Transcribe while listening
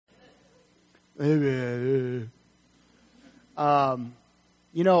One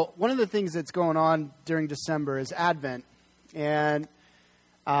of the things that's going on during December is Advent. And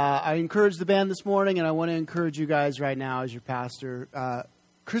I encouraged the band this morning, and I want to encourage you guys right now as your pastor.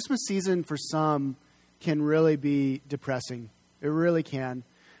 Christmas season for some can really be depressing. It really can.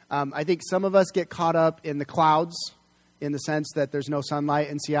 I think some of us get caught up in the clouds in the sense that there's no sunlight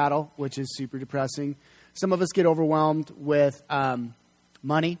in Seattle, which is super depressing. Some of us get overwhelmed with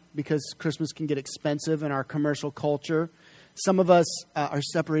money because Christmas can get expensive in our commercial culture. Some of us are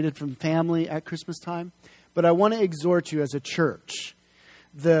separated from family at Christmas time. But I want to exhort you as a church.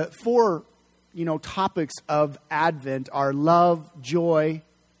 The four, topics of Advent are love, joy,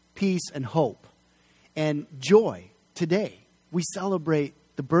 peace, and hope. And joy, today, we celebrate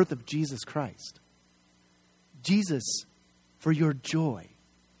the birth of Jesus Christ. Jesus, for your joy,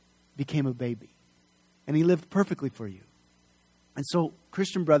 became a baby. And he lived perfectly for you. And so,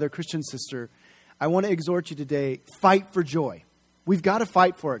 Christian brother, Christian sister, I want to exhort you today, fight for joy. We've got to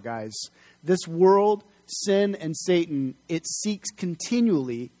fight for it, guys. This world, sin, and Satan, it seeks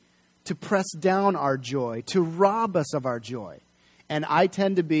continually to press down our joy, to rob us of our joy. And I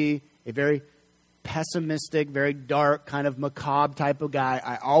tend to be a very pessimistic, very dark, kind of macabre type of guy.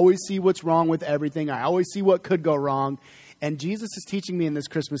 I always see what's wrong with everything. I always see what could go wrong. And Jesus is teaching me in this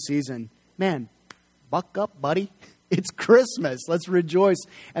Christmas season, man, buck up, buddy. It's Christmas. Let's rejoice.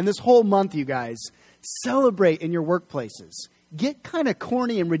 And this whole month, you guys, celebrate in your workplaces. Get kind of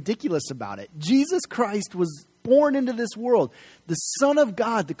corny and ridiculous about it. Jesus Christ was born into this world, the Son of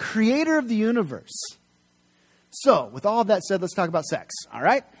God, the creator of the universe. So, with all of that said, let's talk about sex, all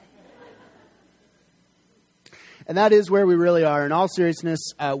right? And that is where we really are. In all seriousness,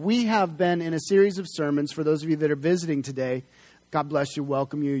 we have been in a series of sermons. For those of you that are visiting today, God bless you,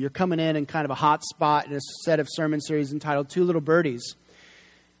 welcome you. You're coming in kind of a hot spot in a set of sermon series entitled Two Little Birdies.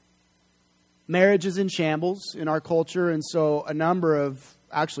 Marriage is in shambles in our culture, and so a number of,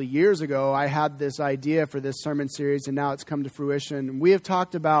 actually years ago, I had this idea for this sermon series, and now it's come to fruition. We have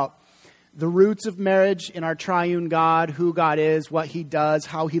talked about the roots of marriage in our triune God, who God is, what he does,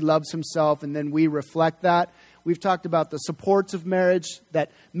 how he loves himself, and then we reflect that. We've talked about the supports of marriage, that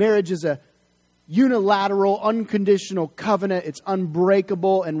marriage is a unilateral, unconditional covenant. It's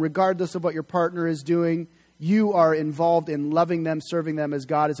unbreakable, and regardless of what your partner is doing, you are involved in loving them, serving them as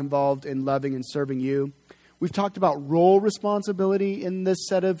God is involved in loving and serving you. We've talked about role responsibility in this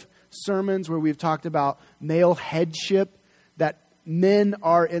set of sermons where we've talked about male headship, that men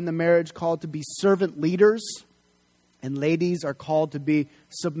are in the marriage called to be servant leaders and ladies are called to be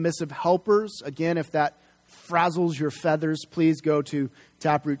submissive helpers. Again, if that frazzles your feathers, please go to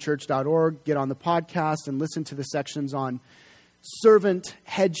taprootchurch.org, get on the podcast and listen to the sections on servant,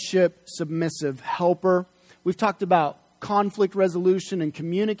 headship, submissive helper. We've talked about conflict resolution and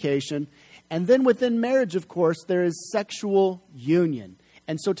communication. And then within marriage, of course, there is sexual union.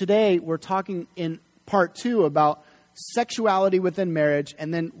 And so today we're talking in part 2 about sexuality within marriage.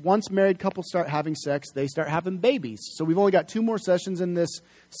 And then once married couples start having sex, they start having babies. So we've only got 2 more sessions in this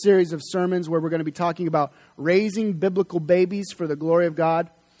series of sermons where we're going to be talking about raising biblical babies for the glory of God.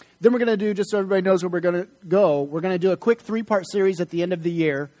 Then we're going to do, just so everybody knows where we're going to go, we're going to do a quick 3-part series at the end of the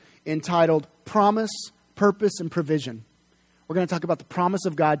year entitled Promise, Purpose, and Provision. We're going to talk about the promise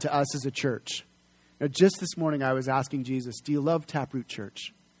of God to us as a church. Now, just this morning I was asking Jesus, do you love Taproot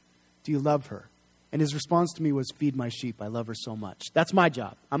Church? Do you love her? And his response to me was, feed my sheep. I love her so much. That's my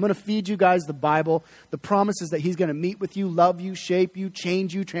job. I'm going to feed you guys the Bible. The promise is that he's going to meet with you, love you, shape you,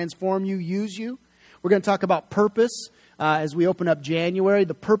 change you, transform you, use you. We're going to talk about purpose as we open up January,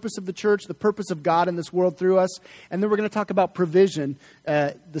 the purpose of the church, the purpose of God in this world through us. And then we're going to talk about provision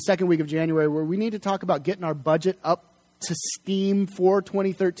the second week of January, where we need to talk about getting our budget up to steam for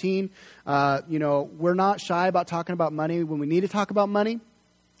 2013. We're not shy about talking about money when we need to talk about money.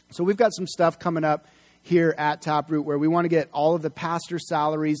 So we've got some stuff coming up here at Taproot where we want to get all of the pastor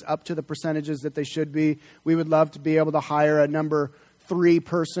salaries up to the percentages that they should be. We would love to be able to hire a number 3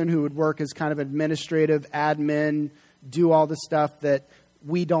 person who would work as kind of administrative admin, do all the stuff that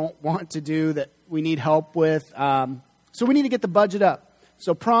we don't want to do, that we need help with. So we need to get the budget up.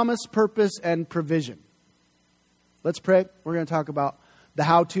 So promise, purpose, and provision. Let's pray. We're going to talk about the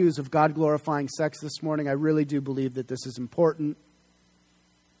how-tos of God-glorifying sex this morning. I really do believe that this is important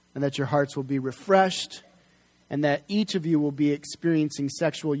and that your hearts will be refreshed and that each of you will be experiencing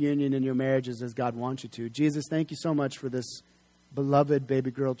sexual union in your marriages as God wants you to. Jesus, thank you so much for this beloved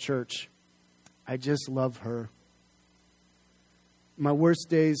baby girl church. I just love her. My worst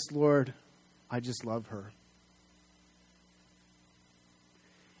days, Lord, I just love her.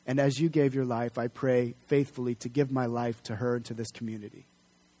 And as you gave your life, I pray faithfully to give my life to her and to this community.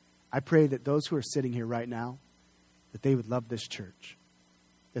 I pray that those who are sitting here right now, that they would love this church,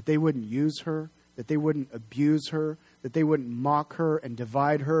 that they wouldn't use her, that they wouldn't abuse her, that they wouldn't mock her and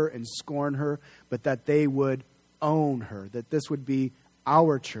divide her and scorn her, but that they would own her, that this would be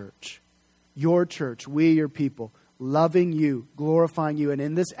our church, your church, we, your people, loving you, glorifying you. And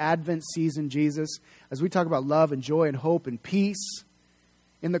in this Advent season, Jesus, as we talk about love and joy and hope and peace,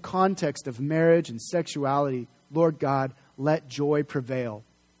 in the context of marriage and sexuality, Lord God, let joy prevail.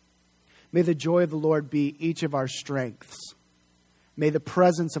 May the joy of the Lord be each of our strengths. May the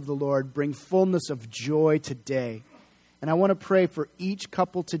presence of the Lord bring fullness of joy today. And I want to pray for each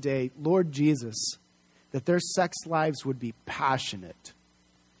couple today, Lord Jesus, that their sex lives would be passionate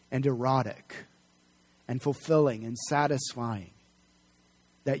and erotic and fulfilling and satisfying.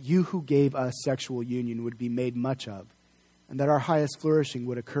 That you who gave us sexual union would be made much of, and that our highest flourishing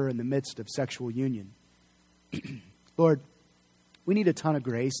would occur in the midst of sexual union. Lord, we need a ton of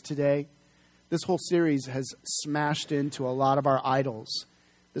grace today. This whole series has smashed into a lot of our idols.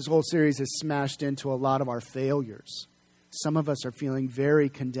 This whole series has smashed into a lot of our failures. Some of us are feeling very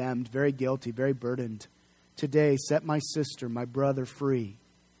condemned, very guilty, very burdened. Today, set my sister, my brother free.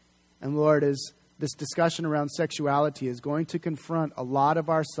 And Lord, as this discussion around sexuality is going to confront a lot of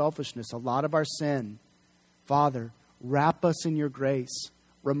our selfishness, a lot of our sin, Father, wrap us in your grace.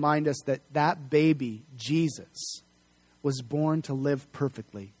 Remind us that that baby, Jesus, was born to live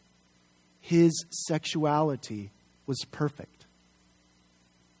perfectly. His sexuality was perfect.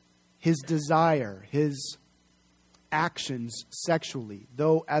 His desire, his actions sexually,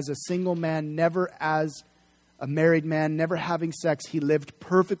 though as a single man, never as a married man, never having sex, he lived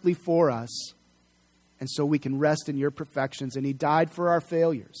perfectly for us. And so we can rest in your perfections. And he died for our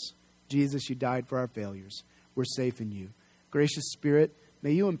failures. Jesus, you died for our failures. We're safe in you. Gracious Spirit,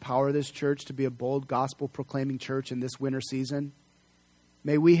 may you empower this church to be a bold gospel-proclaiming church in this winter season.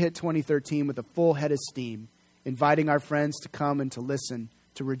 May we hit 2013 with a full head of steam, inviting our friends to come and to listen,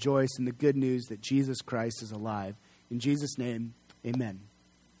 to rejoice in the good news that Jesus Christ is alive. In Jesus' name, amen.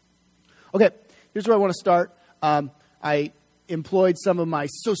 Okay, here's where I want to start. I employed some of my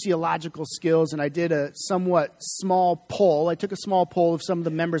sociological skills, and I did a somewhat small poll. I took a small poll of some of the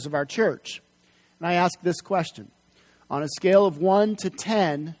members of our church, and I asked this question. On a scale of 1 to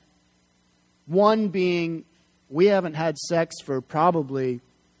 10, 1 being we haven't had sex for probably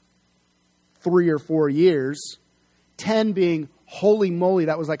 3 or 4 years, 10 being holy moly,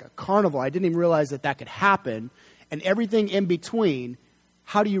 that was like a carnival. I didn't even realize that that could happen. And everything in between,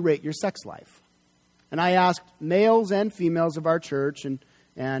 how do you rate your sex life? And I asked males and females of our church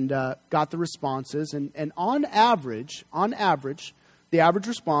and got the responses. And on average, the average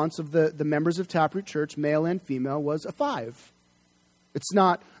response of the members of Taproot Church, male and female, was a 5. It's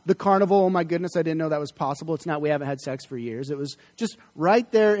not the carnival, oh my goodness, I didn't know that was possible. It's not we haven't had sex for years. It was just right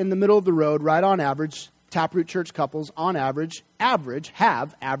there in the middle of the road, right on average. Taproot Church couples, on average,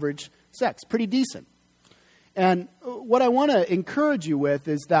 have average sex. Pretty decent. And what I want to encourage you with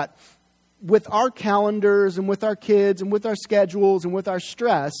is that with our calendars and with our kids and with our schedules and with our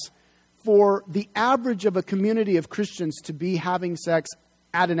stress, for the average of a community of Christians to be having sex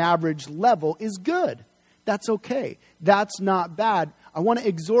at an average level is good. That's okay. That's not bad. I want to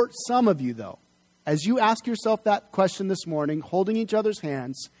exhort some of you, though, as you ask yourself that question this morning, holding each other's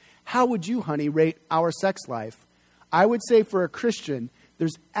hands, how would you, honey, rate our sex life? I would say for a Christian,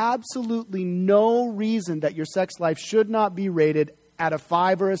 there's absolutely no reason that your sex life should not be rated at a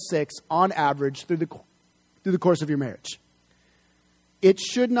 5 or a 6 on average through the course of your marriage. It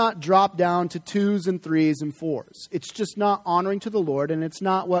should not drop down to 2s and 3s and 4s. It's just not honoring to the Lord, and it's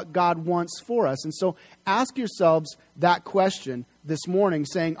not what God wants for us. And so ask yourselves that question this morning,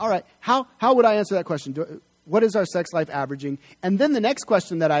 saying, all right, how would I answer that question? What is our sex life averaging? And then the next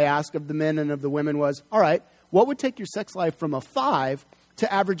question that I asked of the men and of the women was, all right, what would take your sex life from a 5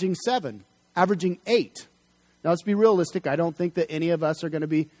 to averaging 7, averaging 8? Now, let's be realistic. I don't think that any of us are going to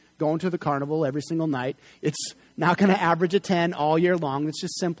be going to the carnival every single night. It's not going to average a 10 all year long. It's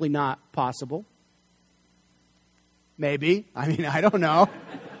just simply not possible. Maybe. I mean, I don't know.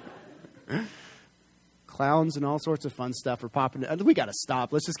 Clowns and all sorts of fun stuff are popping. We got to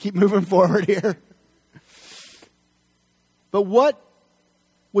stop. Let's just keep moving forward here. But what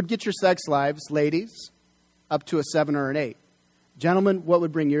would get your sex lives, ladies, up to a 7 or an 8? Gentlemen, what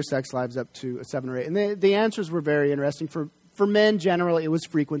would bring your sex lives up to a 7 or 8? And the answers were very interesting. For men, generally, it was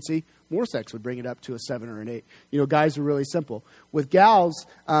frequency. More sex would bring it up to a 7 or an 8. You know, guys are really simple. With gals,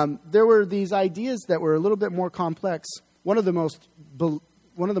 there were these ideas that were a little bit more complex. One of the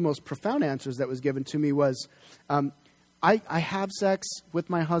most profound answers that was given to me was, I have sex with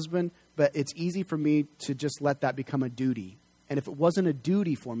my husband, but it's easy for me to just let that become a duty. And if it wasn't a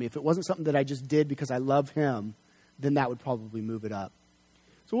duty for me, if it wasn't something that I just did because I love him, then that would probably move it up.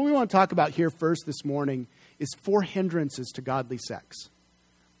 So what we want to talk about here first this morning is 4 hindrances to godly sex.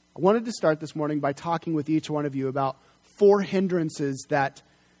 I wanted to start this morning by talking with each one of you about 4 hindrances that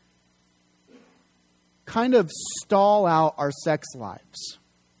kind of stall out our sex lives.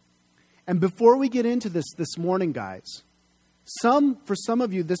 And before we get into this morning, guys, for some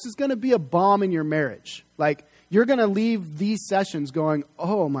of you, this is going to be a bomb in your marriage. Like, you're going to leave these sessions going,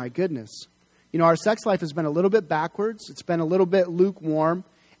 oh my goodness. You know, our sex life has been a little bit backwards. It's been a little bit lukewarm.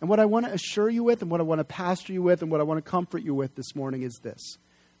 And what I want to assure you with, and what I want to pastor you with, and what I want to comfort you with this morning is this.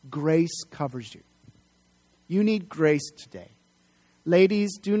 Grace covers you. You need grace today.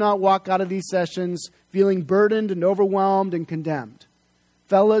 Ladies, do not walk out of these sessions feeling burdened and overwhelmed and condemned.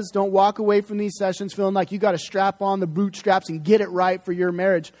 Fellas, don't walk away from these sessions feeling like you got to strap on the bootstraps and get it right for your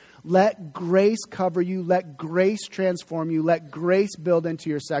marriage. Let grace cover you. Let grace transform you. Let grace build into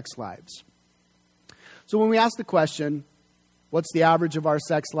your sex lives. So when we ask the question, what's the average of our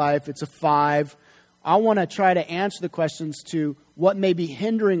sex life? It's a 5. I want to try to answer the questions to what may be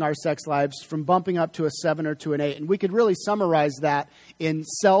hindering our sex lives from bumping up to a 7 or to an 8. And we could really summarize that in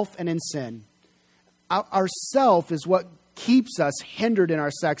self and in sin. Our self is what keeps us hindered in our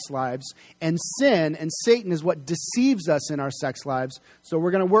sex lives, and sin and Satan is what deceives us in our sex lives. So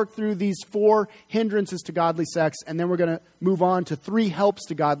we're going to work through these 4 hindrances to godly sex, and then we're going to move on to 3 helps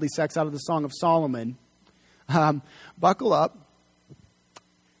to godly sex out of the Song of Solomon. Buckle up.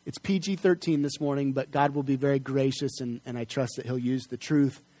 It's PG-13 this morning, but God will be very gracious, and I trust that he'll use the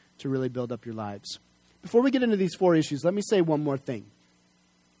truth to really build up your lives. Before we get into these 4 issues, let me say one more thing.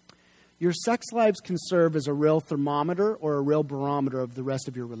 Your sex lives can serve as a real thermometer or a real barometer of the rest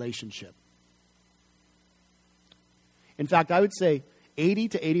of your relationship. In fact, I would say 80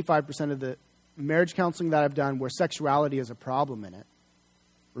 to 85% of the marriage counseling that I've done where sexuality is a problem in it.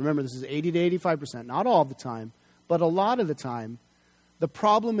 Remember, this is 80 to 85%, not all the time, but a lot of the time. The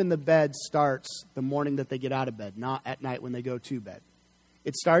problem in the bed starts the morning that they get out of bed, not at night when they go to bed.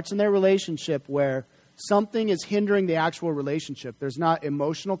 It starts in their relationship where something is hindering the actual relationship. There's not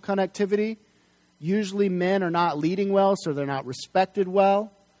emotional connectivity. Usually men are not leading well, so they're not respected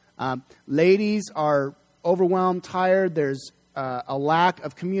well. Ladies are overwhelmed, tired. There's a lack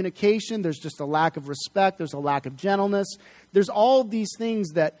of communication. There's just a lack of respect. There's a lack of gentleness. There's all of these things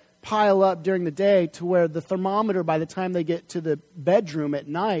that pile up during the day to where the thermometer by the time they get to the bedroom at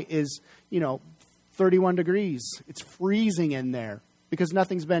night is, 31 degrees. It's freezing in there because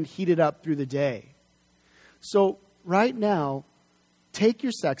nothing's been heated up through the day. So right now, take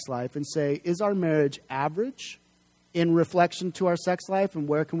your sex life and say, is our marriage average in reflection to our sex life? And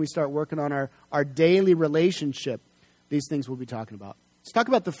where can we start working on our daily relationship? These things we'll be talking about. Let's talk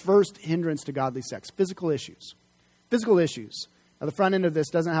about the first hindrance to godly sex, physical issues. Physical issues. Now, the front end of this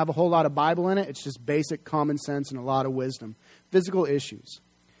doesn't have a whole lot of Bible in it. It's just basic common sense and a lot of wisdom. Physical issues.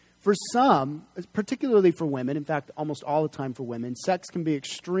 For some, particularly for women, in fact, almost all the time for women, sex can be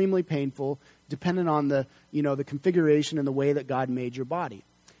extremely painful depending on the configuration and the way that God made your body.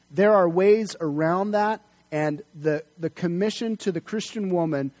 There are ways around that, and the commission to the Christian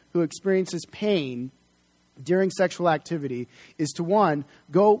woman who experiences pain during sexual activity is to, 1,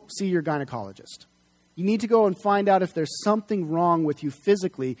 go see your gynecologist. You need to go and find out if there's something wrong with you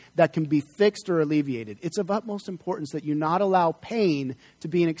physically that can be fixed or alleviated. It's of utmost importance that you not allow pain to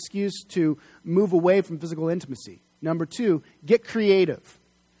be an excuse to move away from physical intimacy. Number 2, get creative.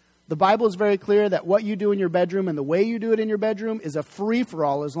 The Bible is very clear that what you do in your bedroom and the way you do it in your bedroom is a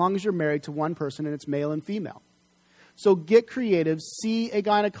free-for-all as long as you're married to one person and it's male and female. So get creative, see a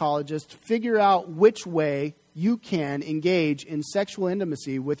gynecologist, figure out which way you can engage in sexual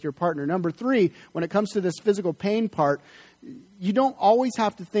intimacy with your partner. Number 3, when it comes to this physical pain part, you don't always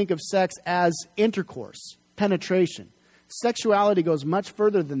have to think of sex as intercourse, penetration. Sexuality goes much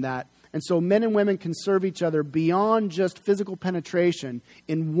further than that. And so men and women can serve each other beyond just physical penetration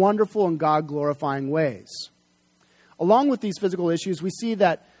in wonderful and God-glorifying ways. Along with these physical issues, we see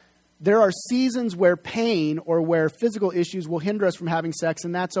that there are seasons where pain or where physical issues will hinder us from having sex,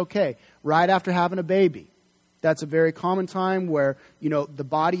 and that's okay. Right after having a baby. That's a very common time where, the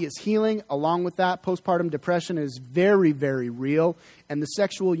body is healing. Along with that, postpartum depression is very, very real. And the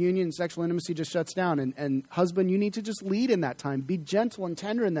sexual union, sexual intimacy just shuts down. And husband, you need to just lead in that time. Be gentle and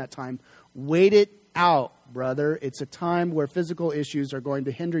tender in that time. Wait it out, brother. It's a time where physical issues are going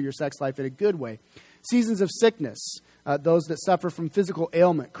to hinder your sex life in a good way. Seasons of sickness, those that suffer from physical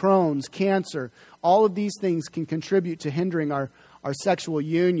ailment, Crohn's, cancer, all of these things can contribute to hindering our sexual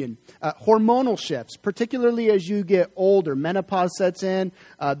union. Hormonal shifts, particularly as you get older, menopause sets in,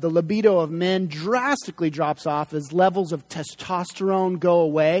 the libido of men drastically drops off as levels of testosterone go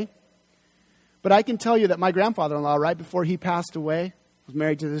away. But I can tell you that my grandfather-in-law, right before he passed away, was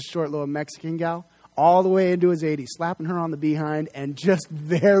married to this short little Mexican gal, all the way into his 80s, slapping her on the behind and just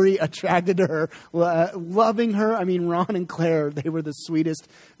very attracted to her, loving her. I mean, Ron and Claire, they were the sweetest,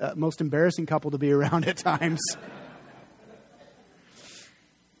 most embarrassing couple to be around at times.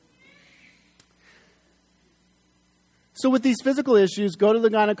 So with these physical issues, go to the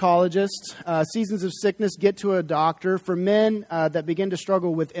gynecologist. Seasons of sickness, get to a doctor. For men that begin to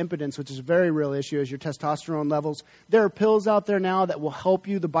struggle with impotence, which is a very real issue as your testosterone levels, there are pills out there now that will help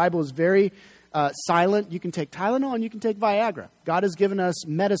you. The Bible is very silent. You can take Tylenol and you can take Viagra. God has given us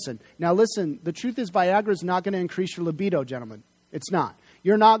medicine. Now listen, the truth is Viagra is not going to increase your libido, gentlemen. It's not.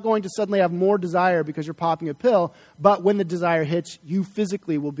 You're not going to suddenly have more desire because you're popping a pill, but when the desire hits, you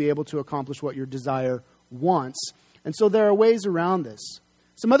physically will be able to accomplish what your desire wants. And so there are ways around this.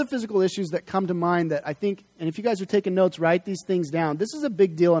 Some other physical issues that come to mind that I think, and if you guys are taking notes, write these things down. This is a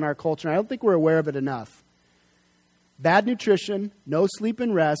big deal in our culture, and I don't think we're aware of it enough. Bad nutrition, no sleep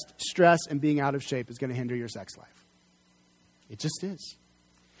and rest, stress, and being out of shape is going to hinder your sex life. It just is.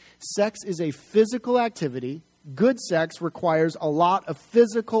 Sex is a physical activity. Good sex requires a lot of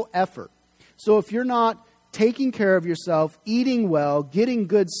physical effort. So if you're not taking care of yourself, eating well, getting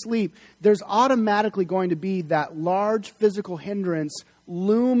good sleep, there's automatically going to be that large physical hindrance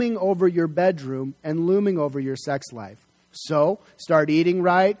looming over your bedroom and looming over your sex life. So start eating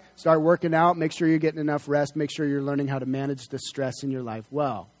right, start working out, make sure you're getting enough rest, make sure you're learning how to manage the stress in your life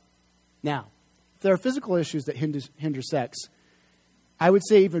well. Now, if there are physical issues that hinder sex, I would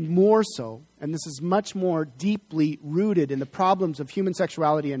say even more so, and this is much more deeply rooted in the problems of human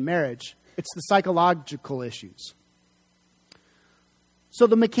sexuality and marriage, it's the psychological issues. So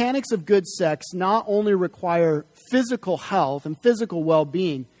the mechanics of good sex not only require physical health and physical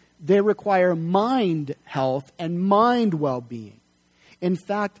well-being, they require mind health and mind well-being. In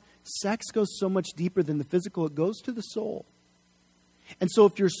fact, sex goes so much deeper than the physical, it goes to the soul. And so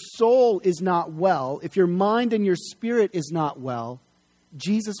if your soul is not well, if your mind and your spirit is not well,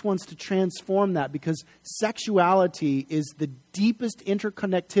 Jesus wants to transform that because sexuality is the deepest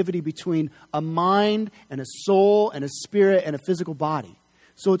interconnectivity between a mind and a soul and a spirit and a physical body.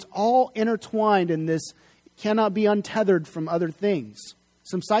 So it's all intertwined in this, cannot be untethered from other things.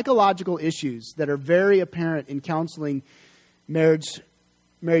 Some psychological issues that are very apparent in counseling married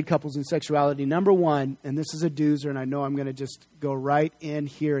couples in sexuality. Number one, and this is a doozer, and I know I'm going to just go right in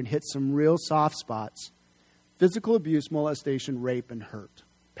here and hit some real soft spots. Physical abuse, molestation, rape, and hurt.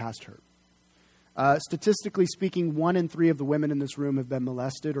 Past hurt. Statistically speaking, 1 in 3 of the women in this room have been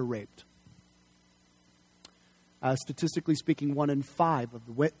molested or raped. Statistically speaking, 1 in 5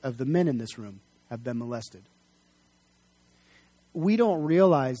 of the men in this room have been molested. We don't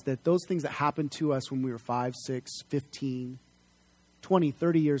realize that those things that happened to us when we were 5, 6, 15, 20,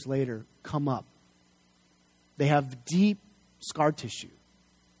 30 years later come up. They have deep scar tissue.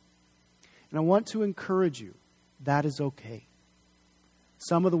 And I want to encourage you, that is okay.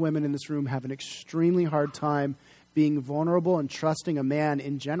 Some of the women in this room have an extremely hard time being vulnerable and trusting a man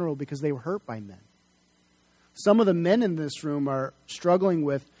in general because they were hurt by men. Some of the men in this room are struggling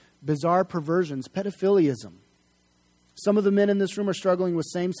with bizarre perversions, pedophiliism. Some of the men in this room are struggling with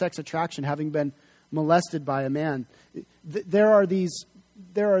same-sex attraction, having been molested by a man. There are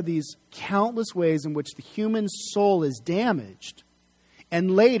these countless ways in which the human soul is damaged.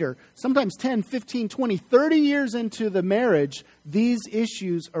 And later, sometimes 10, 15, 20, 30 years into the marriage, these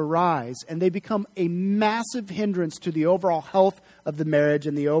issues arise and they become a massive hindrance to the overall health of the marriage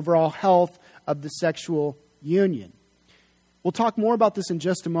and the overall health of the sexual union. We'll talk more about this in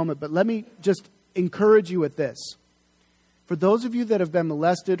just a moment, but let me just encourage you with this. For those of you that have been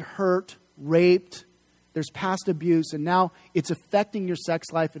molested, hurt, raped, there's past abuse, and now it's affecting your sex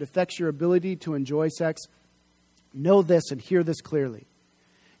life, it affects your ability to enjoy sex, know this and hear this clearly.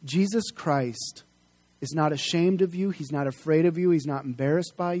 Jesus Christ is not ashamed of you. He's not afraid of you. He's not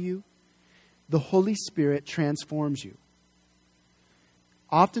embarrassed by you. The Holy Spirit transforms you.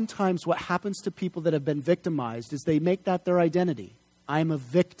 Oftentimes what happens to people that have been victimized is they make that their identity. I'm a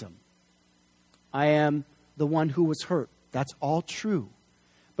victim. I am the one who was hurt. That's all true.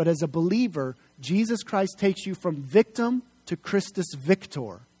 But as a believer, Jesus Christ takes you from victim to Christus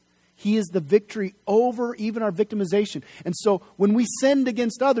Victor. He is the victory over even our victimization. And so when we sinned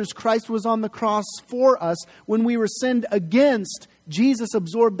against others, Christ was on the cross for us. When we were sinned against, Jesus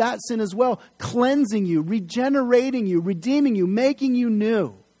absorbed that sin as well, cleansing you, regenerating you, redeeming you, making you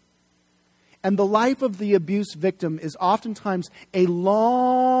new. And the life of the abuse victim is oftentimes a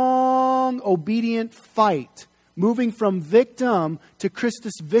long, obedient fight, moving from victim to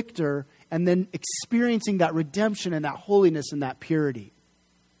Christus victor, and then experiencing that redemption and that holiness and that purity.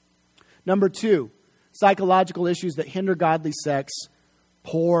 Number 2, psychological issues that hinder godly sex: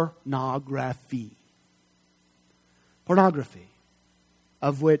 pornography. Pornography,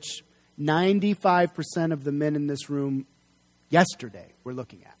 of which 95% of the men in this room yesterday were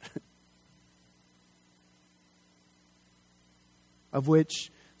looking at. Of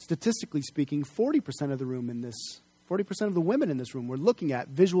which, statistically speaking, 40% of the women in this room were looking at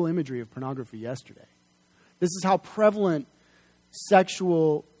visual imagery of pornography yesterday. This is how prevalent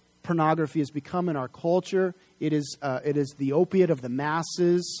sexual pornography has become in our culture. It is the opiate of the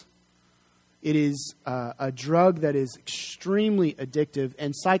masses. It is a drug that is extremely addictive,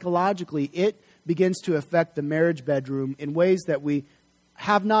 and psychologically it begins to affect the marriage bedroom in ways that we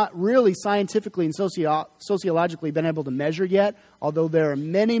have not really scientifically and sociologically been able to measure yet, although there are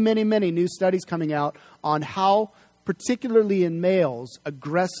many, many, many new studies coming out on how, particularly in males,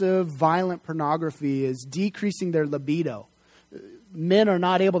 aggressive, violent pornography is decreasing their libido. Men are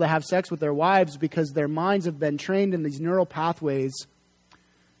not able to have sex with their wives because their minds have been trained in these neural pathways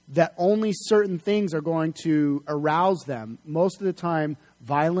that only certain things are going to arouse them, most of the time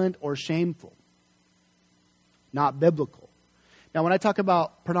violent or shameful, not biblical. Now, when I talk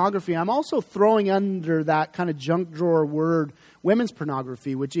about pornography, I'm also throwing under that kind of junk drawer word women's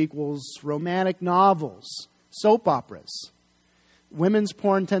pornography, which equals romantic novels, soap operas. Women's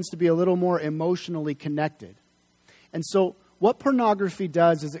porn tends to be a little more emotionally connected. And so what pornography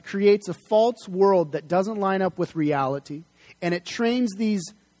does is it creates a false world that doesn't line up with reality, and it trains these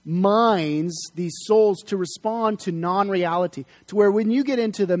minds, these souls, to respond to non-reality, to where when you get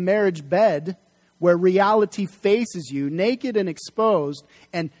into the marriage bed, where reality faces you, naked and exposed,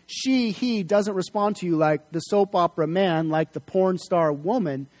 and he doesn't respond to you like the soap opera man, like the porn star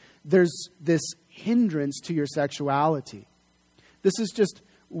woman, there's this hindrance to your sexuality. This is just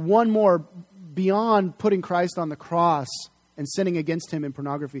one more beyond putting Christ on the cross and sinning against him in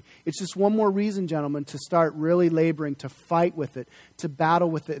pornography. It's just one more reason, gentlemen, to start really laboring, to fight with it, to battle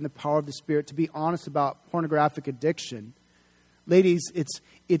with it in the power of the Spirit, to be honest about pornographic addiction. Ladies, it's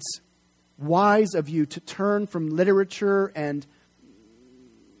wise of you to turn from literature and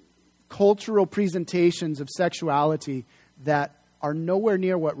cultural presentations of sexuality that are nowhere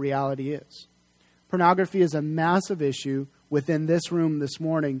near what reality is. Pornography is a massive issue within this room this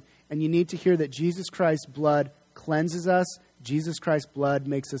morning, and you need to hear that Jesus Christ's blood cleanses us, Jesus Christ's blood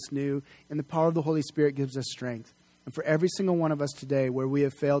makes us new, and the power of the Holy Spirit gives us strength. And for every single one of us today, where we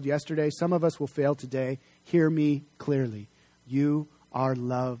have failed yesterday, some of us will fail today, hear me clearly. You are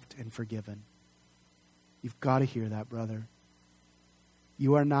loved and forgiven. You've got to hear that, brother.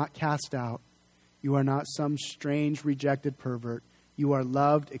 You are not cast out. You are not some strange, rejected pervert. You are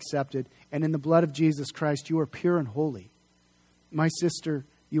loved, accepted, and in the blood of Jesus Christ, you are pure and holy. My sister,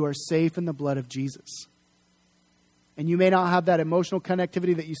 you are safe in the blood of Jesus. And you may not have that emotional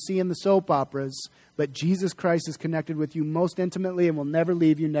connectivity that you see in the soap operas, but Jesus Christ is connected with you most intimately and will never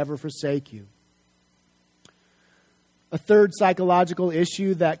leave you, never forsake you. A third psychological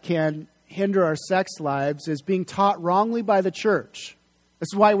issue that can hinder our sex lives is being taught wrongly by the church. This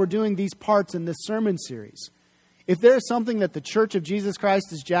is why we're doing these parts in this sermon series. If there's something that the Church of Jesus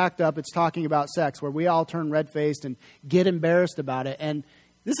Christ is jacked up, it's talking about sex, where we all turn red-faced and get embarrassed about it. And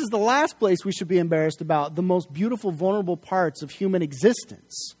this is the last place we should be embarrassed about the most beautiful, vulnerable parts of human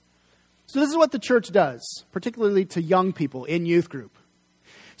existence. So this is what the church does, particularly to young people in youth group.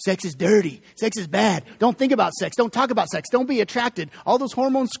 Sex is dirty. Sex is bad. Don't think about sex. Don't talk about sex. Don't be attracted. All those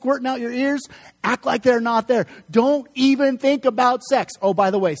hormones squirting out your ears, act like they're not there. Don't even think about sex. Oh,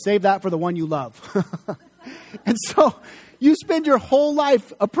 by the way, save that for the one you love. And so you spend your whole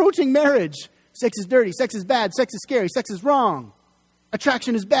life approaching marriage. Sex is dirty. Sex is bad. Sex is scary. Sex is wrong.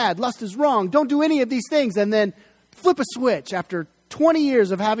 Attraction is bad. Lust is wrong. Don't do any of these things. And then flip a switch after 20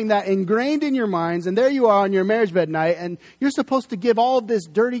 years of having that ingrained in your minds, and there you are on your marriage bed night, and you're supposed to give all of this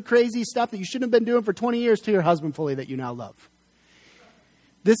dirty, crazy stuff that you shouldn't have been doing for 20 years to your husband fully that you now love.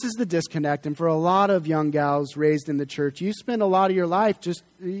 This is the disconnect, and for a lot of young gals raised in the church, you spend a lot of your life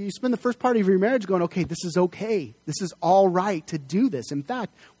you spend the first part of your marriage going, okay, this is okay. This is all right to do this. In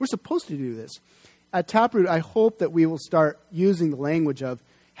fact, we're supposed to do this. At Taproot, I hope that we will start using the language of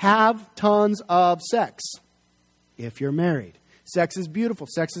have tons of sex if you're married. Sex is beautiful.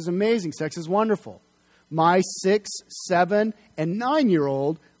 Sex is amazing. Sex is wonderful. My 6, 7, and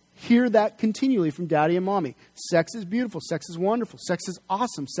 9-year-old hear that continually from daddy and mommy. Sex is beautiful. Sex is wonderful. Sex is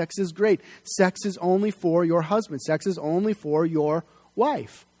awesome. Sex is great. Sex is only for your husband. Sex is only for your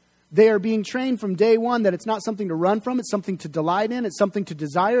wife. They are being trained from day one that it's not something to run from, it's something to delight in, it's something to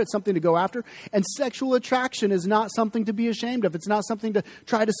desire, it's something to go after. And sexual attraction is not something to be ashamed of. It's not something to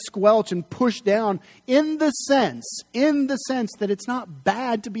try to squelch and push down in the sense that it's not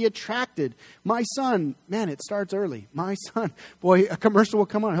bad to be attracted. My son, man, it starts early. My son, boy, a commercial will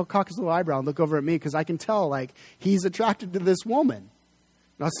come on, he'll cock his little eyebrow and look over at me because I can tell like he's attracted to this woman.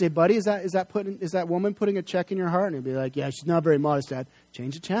 And I'll say, buddy, is that woman putting a check in your heart? And he'll be like, yeah, she's not very modest, Dad.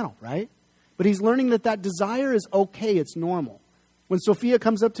 Change the channel, right? But he's learning that desire is okay. It's normal. When Sophia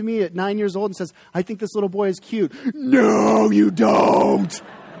comes up to me at 9 years old and says, I think this little boy is cute. No, you don't.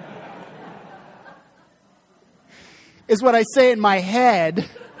 Is what I say in my head.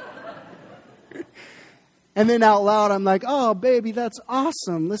 And then out loud, I'm like, oh, baby, that's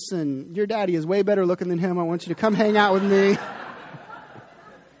awesome. Listen, your daddy is way better looking than him. I want you to come hang out with me.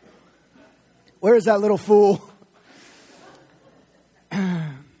 Where is that little fool?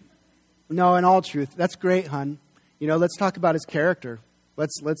 No, in all truth, that's great, hon. You know, let's talk about his character.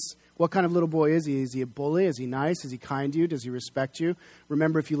 What kind of little boy is he? Is he a bully? Is he nice? Is he kind to you? Does he respect you?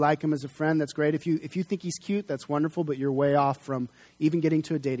 Remember, if you like him as a friend, that's great. If you think he's cute, that's wonderful, but you're way off from even getting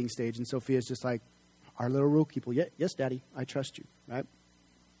to a dating stage. And Sophia's just like, our little rule keeper. Yes, Daddy, I trust you, right?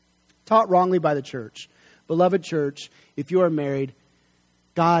 Taught wrongly by the church. Beloved church, if you are married,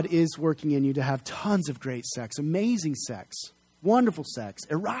 God is working in you to have tons of great sex, amazing sex, wonderful sex,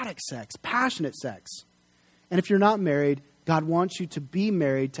 erotic sex, passionate sex. And if you're not married, God wants you to be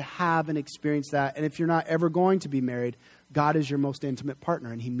married to have and experience that. And if you're not ever going to be married, God is your most intimate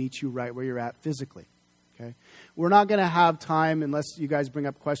partner, and he meets you right where you're at physically. Okay? We're not going to have time, unless you guys bring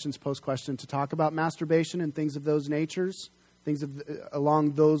up questions, post-question, to talk about masturbation and things of those natures,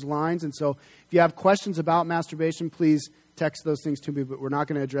 along those lines. And so if you have questions about masturbation, please text those things to me, but we're not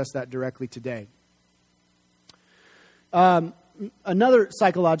going to address that directly today. Another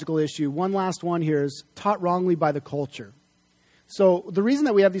psychological issue, one last one here, is taught wrongly by the culture. So the reason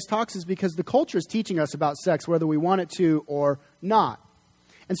that we have these talks is because the culture is teaching us about sex, whether we want it to or not.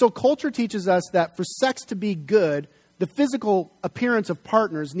 And so culture teaches us that for sex to be good, the physical appearance of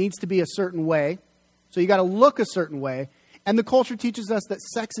partners needs to be a certain way. So you got to look a certain way. And the culture teaches us that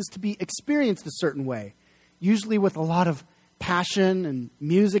sex is to be experienced a certain way, usually with a lot of passion and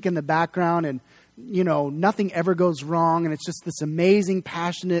music in the background, and, you know, nothing ever goes wrong, and it's just this amazing,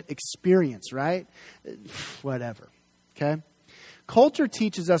 passionate experience, right? Whatever, okay? Culture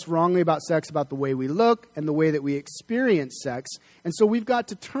teaches us wrongly about sex, about the way we look and the way that we experience sex. And so we've got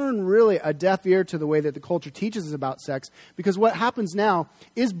to turn really a deaf ear to the way that the culture teaches us about sex, because what happens now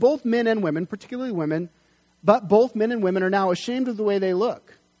is both men and women, particularly women, but both men and women are now ashamed of the way they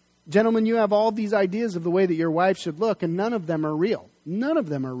look. Gentlemen, you have all these ideas of the way that your wife should look, and none of them are real. None of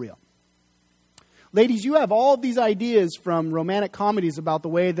them are real. Ladies, you have all these ideas from romantic comedies about the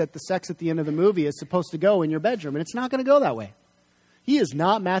way that the sex at the end of the movie is supposed to go in your bedroom, and it's not going to go that way. He is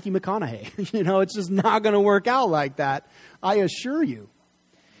not Matthew McConaughey. You know, it's just not going to work out like that, I assure you.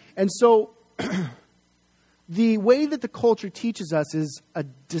 And so the way that the culture teaches us is a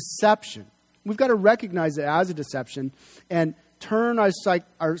deception. We've got to recognize it as a deception and turn our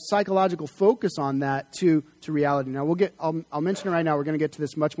psychological focus on that to reality. Now, I'll mention it right now. We're going to get to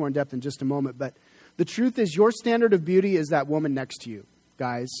this much more in depth in just a moment. But the truth is, your standard of beauty is that woman next to you,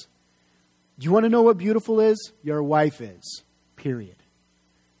 guys. Do you want to know what beautiful is? Your wife is, period.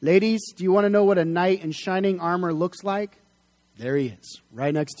 Ladies, do you want to know what a knight in shining armor looks like? There he is,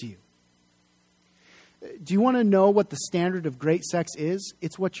 right next to you. Do you want to know what the standard of great sex is?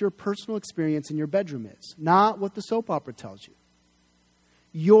 It's what your personal experience in your bedroom is, not what the soap opera tells you.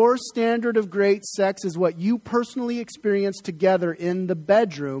 Your standard of great sex is what you personally experience together in the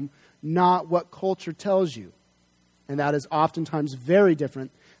bedroom, not what culture tells you. And that is oftentimes very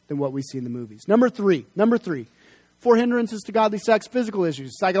different than what we see in the movies. Number three. 4 hindrances to godly sex: physical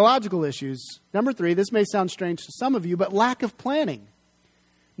issues, psychological issues. Number 3, this may sound strange to some of you, but lack of planning.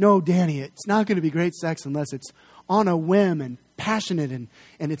 No, Danny, it's not going to be great sex unless it's on a whim and passionate, and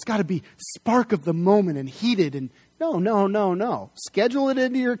it's got to be spark of the moment and heated. And no. Schedule it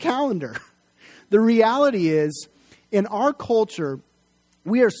into your calendar. The reality is, in our culture,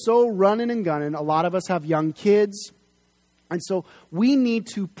 we are so running and gunning. A lot of us have young kids. And so we need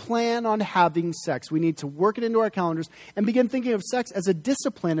to plan on having sex. We need to work it into our calendars and begin thinking of sex as a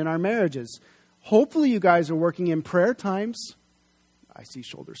discipline in our marriages. Hopefully you guys are working in prayer times. I see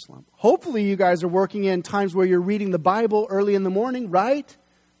shoulder slump. Hopefully you guys are working in times where you're reading the Bible early in the morning, right?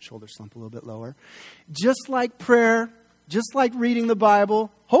 Shoulder slump a little bit lower. Just like prayer, just like reading the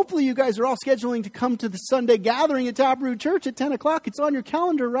Bible. Hopefully you guys are all scheduling to come to the Sunday gathering at Taproot Church at 10 o'clock. It's on your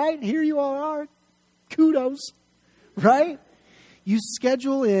calendar, right? Here you all are. Kudos. Right? you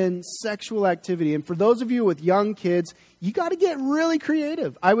schedule in sexual activity. And for those of you with young kids, you got to get really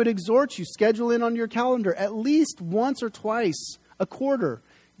creative. I would exhort you, schedule in on your calendar at least once or twice a quarter.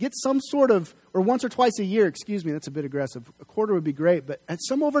 Get some sort of, or once or twice a year, excuse me, that's a bit aggressive. A quarter would be great, but at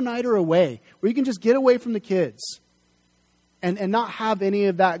some overnighter away where you can just get away from the kids and not have any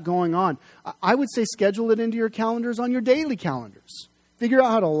of that going on. I would say schedule it into your calendars on your daily calendars. Figure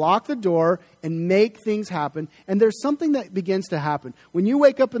out how to lock the door and make things happen. And there's something that begins to happen. When you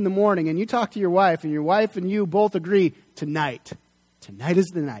wake up in the morning and you talk to your wife and you both agree, tonight is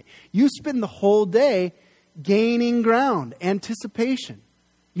the night. You spend the whole day gaining ground, anticipation.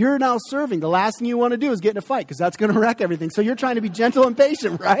 You're now serving. The last thing you want to do is get in a fight because that's going to wreck everything. So you're trying to be gentle and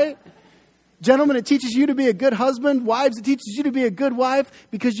patient, right? Gentlemen, it teaches you to be a good husband. Wives, it teaches you to be a good wife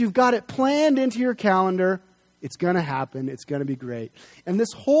because you've got it planned into your calendar. It's going to happen. It's going to be great. And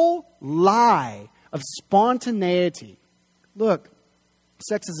this whole lie of spontaneity. Look,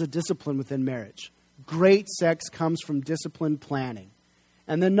 sex is a discipline within marriage. Great sex comes from disciplined planning.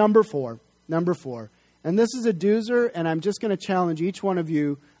 And then number four. And this is a doozer, and I'm just going to challenge each one of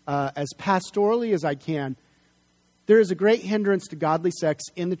you as pastorally as I can. There is a great hindrance to godly sex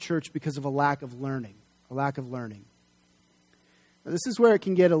in the church because of a lack of learning. Now, this is where it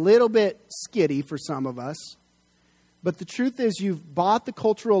can get a little bit skitty for some of us. But the truth is you've bought the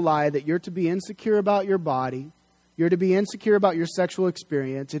cultural lie that you're to be insecure about your body. You're to be insecure about your sexual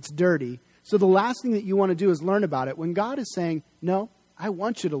experience. It's dirty. So the last thing that you want to do is learn about it. When God is saying, no, I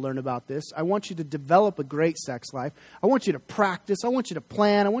want you to learn about this. I want you to develop a great sex life. I want you to practice. I want you to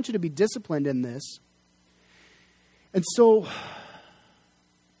plan. I want you to be disciplined in this. And so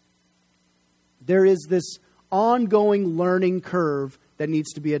there is this ongoing learning curve that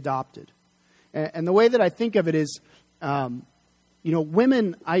needs to be adopted. And the way that I think of it is,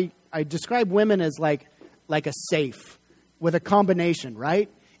 women, I describe women as like a safe with a combination, right?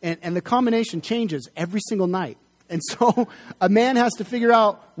 And the combination changes every single night. And so a man has to figure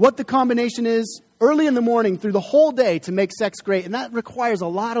out what the combination is early in the morning through the whole day to make sex great. And that requires a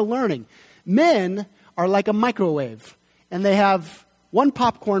lot of learning. Men are like a microwave. And they have one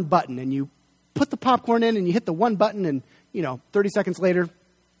popcorn button. And you put the popcorn in and you hit the one button and, 30 seconds later,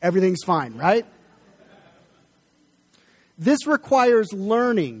 everything's fine, right? This requires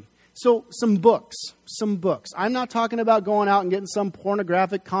learning. So some books. I'm not talking about going out and getting some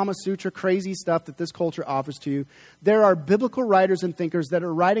pornographic Kama Sutra crazy stuff that this culture offers to you. There are biblical writers and thinkers that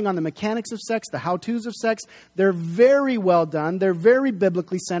are writing on the mechanics of sex, the how-tos of sex. They're very well done. They're very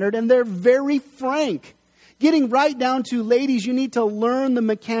biblically centered, and they're very frank. Getting right down to, ladies, you need to learn the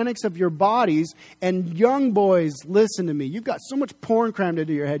mechanics of your bodies. And young boys, listen to me. You've got so much porn crammed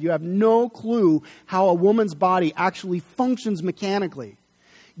into your head. You have no clue how a woman's body actually functions mechanically.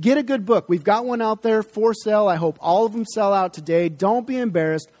 Get a good book. We've got one out there for sale. I hope all of them sell out today. Don't be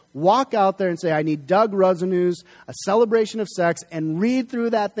embarrassed. Walk out there and say, I need Doug Ruzanu's A Celebration of Sex, and read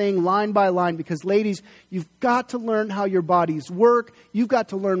through that thing line by line. Because, ladies, you've got to learn how your bodies work. You've got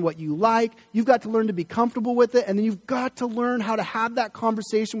to learn what you like. You've got to learn to be comfortable with it. And then you've got to learn how to have that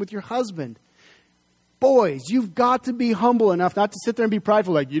conversation with your husband. Boys, you've got to be humble enough not to sit there and be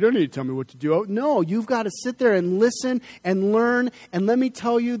prideful, like, you don't need to tell me what to do. No, you've got to sit there and listen and learn. And let me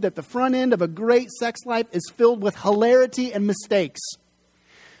tell you that the front end of a great sex life is filled with hilarity and mistakes.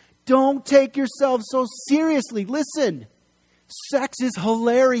 Don't take yourself so seriously. Listen, sex is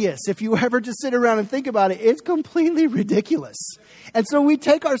hilarious. If you ever just sit around and think about it, it's completely ridiculous. And so we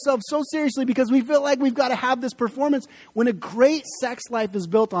take ourselves so seriously because we feel like we've got to have this performance, when a great sex life is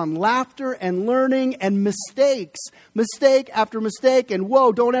built on laughter and learning and mistakes. Mistake after mistake, and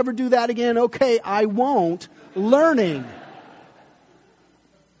whoa, don't ever do that again. Okay, I won't. Learning.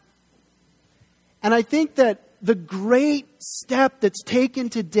 And I think that the great step that's taken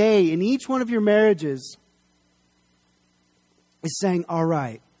today in each one of your marriages is saying, all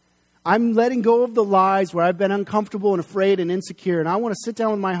right, I'm letting go of the lies where I've been uncomfortable and afraid and insecure, and I want to sit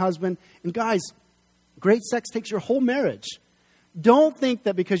down with my husband. And guys, great sex takes your whole marriage. Don't think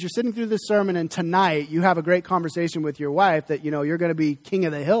that because you're sitting through this sermon and tonight you have a great conversation with your wife that, you're going to be king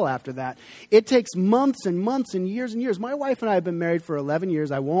of the hill after that. It takes months and months and years and years. My wife and I have been married for 11 years.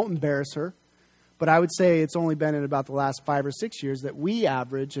 I won't embarrass her. But I would say it's only been in about the last 5 or 6 years that we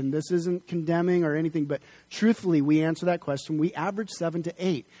average, and this isn't condemning or anything, but truthfully, we answer that question. We average 7 to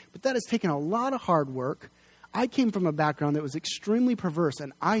 8. But that has taken a lot of hard work. I came from a background that was extremely perverse,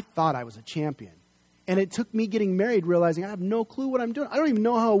 and I thought I was a champion. And it took me getting married, realizing I have no clue what I'm doing. I don't even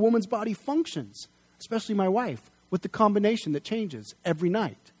know how a woman's body functions, especially my wife, with the combination that changes every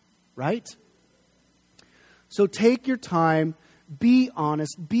night, right? So take your time. be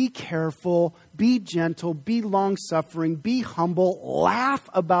honest, be careful, be gentle, be long-suffering, be humble, laugh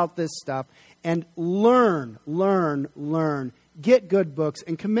about this stuff, and learn. Get good books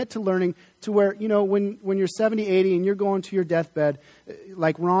and commit to learning to where, when you're 70, 80 and you're going to your deathbed,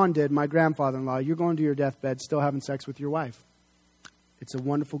 like Ron did, my grandfather-in-law, you're going to your deathbed still having sex with your wife. It's a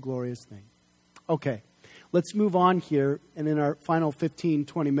wonderful, glorious thing. Okay, let's move on here. And in our final 15,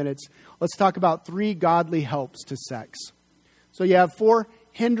 20 minutes, let's talk about 3 godly helps to sex. So you have 4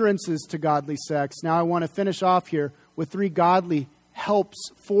 hindrances to godly sex. Now I want to finish off here with 3 godly helps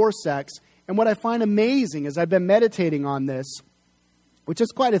for sex. And what I find amazing is I've been meditating on this, which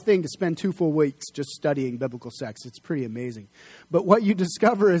is quite a thing to spend 2 full weeks just studying biblical sex. It's pretty amazing. But what you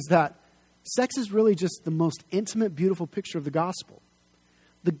discover is that sex is really just the most intimate, beautiful picture of the gospel.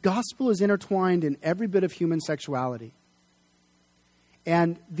 The gospel is intertwined in every bit of human sexuality.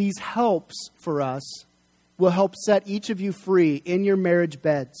 And these helps for us will help set each of you free in your marriage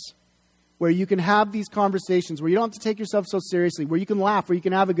beds, where you can have these conversations, where you don't have to take yourself so seriously, where you can laugh, where you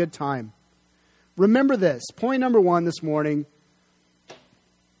can have a good time. Remember this. Point number 1 this morning.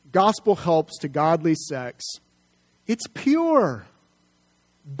 Gospel helps to godly sex. It's pure.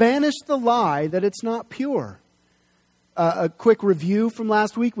 Banish the lie that it's not pure. A quick review from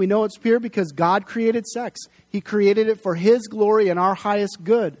last week. We know it's pure because God created sex. He created it for His glory and our highest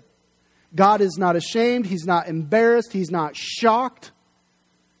good. God is not ashamed. He's not embarrassed. He's not shocked.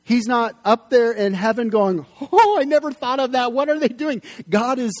 He's not up there in heaven going, oh, I never thought of that. What are they doing?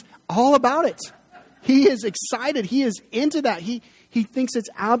 God is all about it. He is excited. He is into that. He thinks it's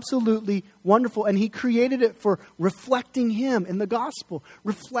absolutely wonderful. And He created it for reflecting Him in the gospel,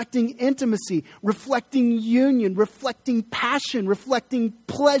 reflecting intimacy, reflecting union, reflecting passion, reflecting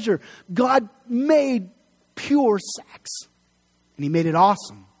pleasure. God made pure sex. And He made it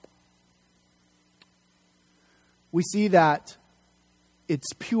awesome. We see that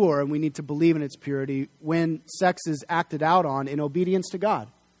it's pure and we need to believe in its purity when sex is acted out on in obedience to God.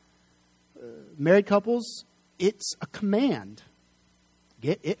 Married couples, it's a command.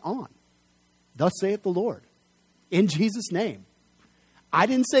 Get it on. Thus saith the Lord. In Jesus' name. I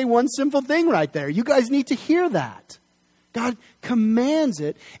didn't say one simple thing right there. You guys need to hear that. God commands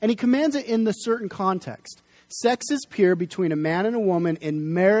it, and He commands it in the certain context. Sex is pure between a man and a woman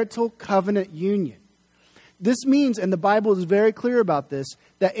in marital covenant union. This means, and the Bible is very clear about this,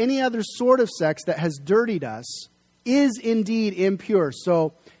 that any other sort of sex that has dirtied us is indeed impure.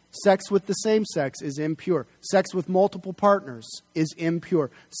 So, sex with the same sex is impure. Sex with multiple partners is impure.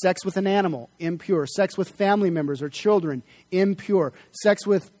 Sex with an animal, impure. Sex with family members or children, impure. Sex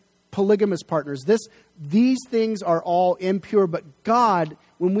with polygamous partners. These things are all impure. But God,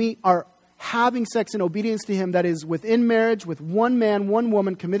 when we are having sex in obedience to Him, that is within marriage, with one man, one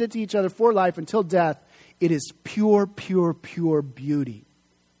woman, committed to each other for life until death, it is pure, pure, pure beauty.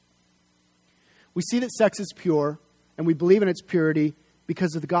 We see that sex is pure, and we believe in its purity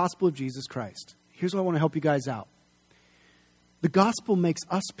because of the gospel of Jesus Christ. Here's what I want to help you guys out. The gospel makes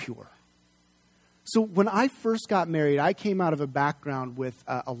us pure. So when I first got married, I came out of a background with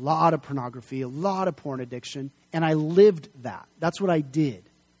a lot of pornography, a lot of porn addiction, and I lived that. That's what I did.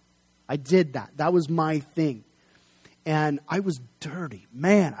 I did that. That was my thing. And I was dirty.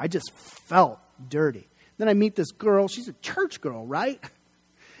 Man, I just felt dirty. Then I meet this girl. She's a church girl, right?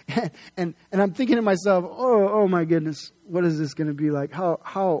 And I'm thinking to myself, oh my goodness, what is this going to be like?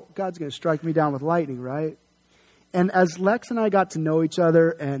 How God's going to strike me down with lightning, right? And as Lex and I got to know each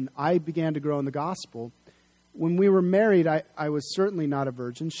other and I began to grow in the gospel, when we were married, I was certainly not a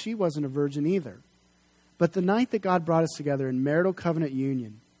virgin. She wasn't a virgin either. But the night that God brought us together in marital covenant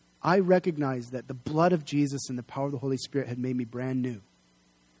union, I recognized that the blood of Jesus and the power of the Holy Spirit had made me brand new.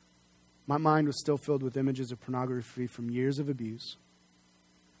 My mind was still filled with images of pornography from years of abuse.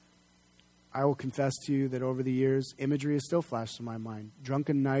 I will confess to you that over the years, imagery has still flashed in my mind.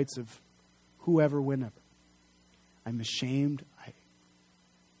 Drunken nights of whoever, whenever. I'm ashamed. I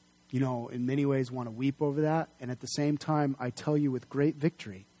in many ways want to weep over that. And at the same time, I tell you with great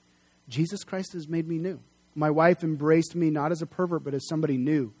victory, Jesus Christ has made me new. My wife embraced me not as a pervert, but as somebody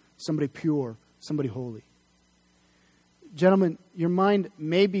new, somebody pure, somebody holy. Gentlemen, your mind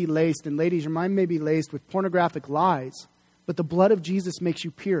may be laced, and ladies, your mind may be laced with pornographic lies, but the blood of Jesus makes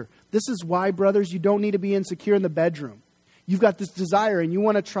you pure. This is why, brothers, you don't need to be insecure in the bedroom. You've got this desire and you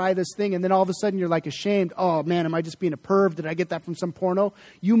want to try this thing, and then all of a sudden you're like ashamed. Oh man, am I just being a perv? Did I get that from some porno?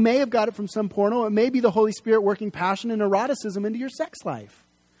 You may have got it from some porno. It may be the Holy Spirit working passion and eroticism into your sex life.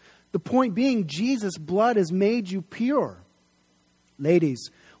 The point being, Jesus' blood has made you pure.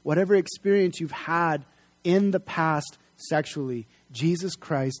 Ladies, whatever experience you've had in the past sexually, Jesus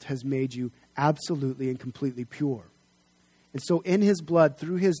Christ has made you absolutely and completely pure. And so in his blood,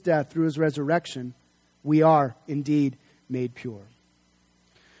 through his death, through his resurrection, we are indeed made pure.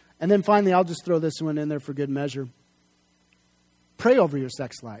 And then finally, I'll just throw this one in there for good measure. Pray over your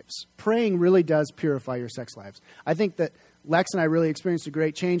sex lives. Praying really does purify your sex lives. I think that Lex and I really experienced a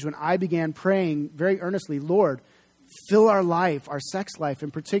great change when I began praying very earnestly, Lord, fill our life, our sex life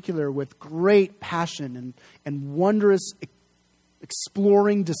in particular, with great passion and wondrous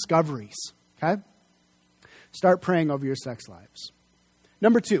exploring discoveries. Okay? Start praying over your sex lives.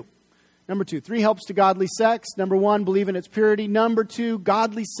 Number two, 3 helps to godly sex. Number 1, believe in its purity. Number 2,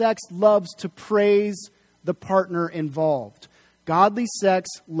 godly sex loves to praise the partner involved. Godly sex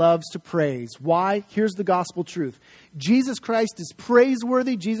loves to praise. Why? Here's the gospel truth. Jesus Christ is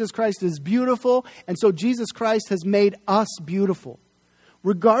praiseworthy. Jesus Christ is beautiful. And so Jesus Christ has made us beautiful.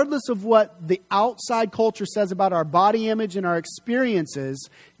 Regardless of what the outside culture says about our body image and our experiences,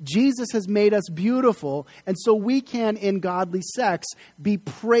 Jesus has made us beautiful. And so we can, in godly sex, be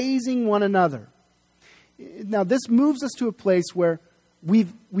praising one another. Now, this moves us to a place where we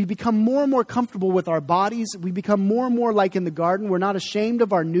become more and more comfortable with our bodies. We become more and more like in the garden. We're not ashamed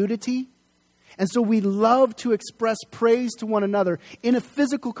of our nudity. And so we love to express praise to one another in a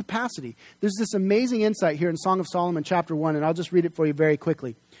physical capacity. There's this amazing insight here in Song of Solomon chapter 1, and I'll just read it for you very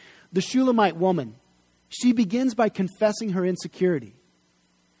quickly. The Shulamite woman, she begins by confessing her insecurity.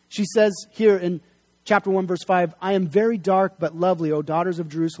 She says here in chapter 1, verse 5, I am very dark but lovely, O daughters of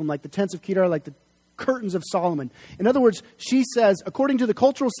Jerusalem, like the tents of Kedar, like the curtains of Solomon. In other words, she says, according to the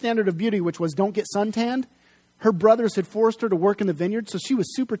cultural standard of beauty, which was don't get suntanned, her brothers had forced her to work in the vineyard, so she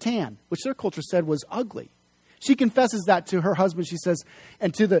was super tan, which their culture said was ugly. She confesses that to her husband. She says,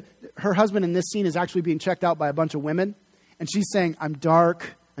 and to her husband in this scene is actually being checked out by a bunch of women. And she's saying, I'm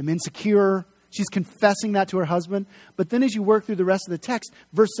dark, I'm insecure. She's confessing that to her husband. But then as you work through the rest of the text,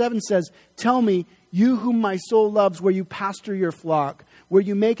 verse 7 says, tell me, you whom my soul loves, where you pasture your flock, where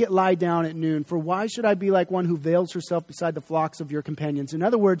you make it lie down at noon. For why should I be like one who veils herself beside the flocks of your companions? In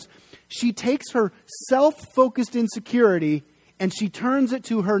other words, she takes her self-focused insecurity and she turns it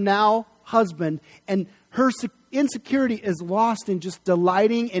to her now husband. And her insecurity is lost in just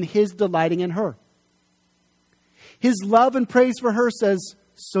delighting in his delighting in her. His love and praise for her says,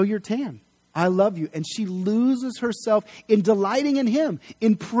 so you're tan. I love you. And she loses herself in delighting in him,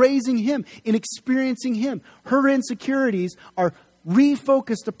 in praising him, in experiencing him. Her insecurities are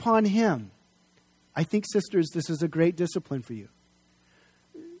refocused upon him. I think, sisters, this is a great discipline for you.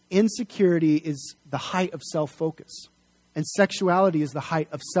 Insecurity is the height of self-focus, and sexuality is the height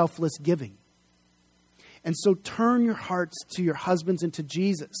of selfless giving. And so turn your hearts to your husbands and to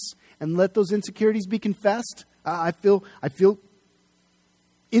Jesus, and let those insecurities be confessed. I feel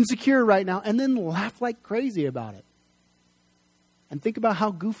insecure right now, and then laugh like crazy about it. And think about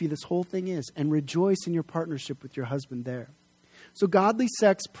how goofy this whole thing is, and rejoice in your partnership with your husband there. So godly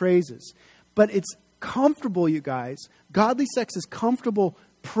sex praises, but it's comfortable, you guys. Godly sex is comfortable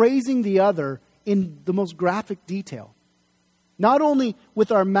praising the other in the most graphic detail. Not only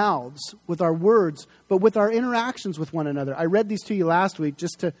with our mouths, with our words, but with our interactions with one another. I read these to you last week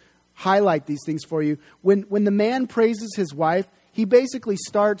just to highlight these things for you. When the man praises his wife, he basically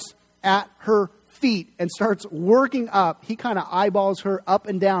starts at her feet and starts working up. He kind of eyeballs her up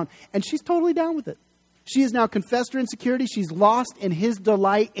and down, and she's totally down with it. She has now confessed her insecurity. She's lost in his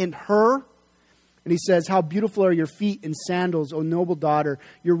delight in her. And he says, how beautiful are your feet in sandals, O noble daughter.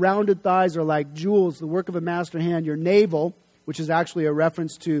 Your rounded thighs are like jewels, the work of a master hand. Your navel, which is actually a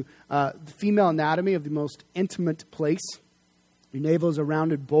reference to the female anatomy of the most intimate place. Your navel is a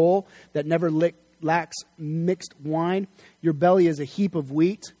rounded bowl that never lacks mixed wine. Your belly is a heap of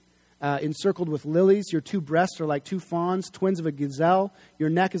wheat, encircled with lilies. Your 2 breasts are like 2 fawns, twins of a gazelle. Your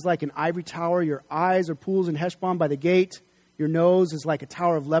neck is like an ivory tower. Your eyes are pools in Heshbon by the gate. Your nose is like a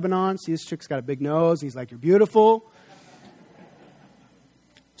tower of Lebanon. See, this chick's got a big nose. He's like, you're beautiful.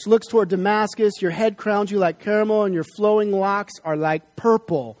 She looks toward Damascus. Your head crowns you like caramel, and your flowing locks are like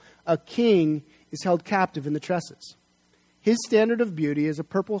purple. A king is held captive in the tresses. His standard of beauty is a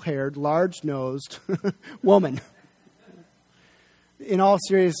purple-haired, large-nosed woman. In all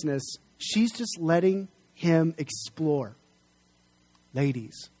seriousness, she's just letting him explore.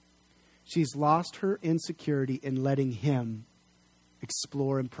 Ladies, she's lost her insecurity in letting him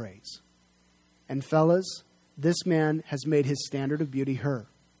explore and praise. And fellas, this man has made his standard of beauty her.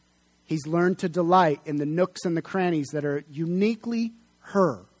 He's learned to delight in the nooks and the crannies that are uniquely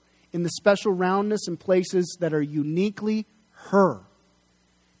her, in the special roundness and places that are uniquely her.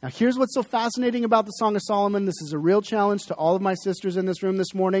 Now, here's what's so fascinating about the Song of Solomon. This is a real challenge to all of my sisters in this room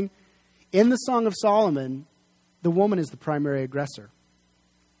this morning. In the Song of Solomon, the woman is the primary aggressor.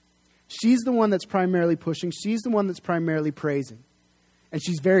 She's the one that's primarily pushing. She's the one that's primarily praising. And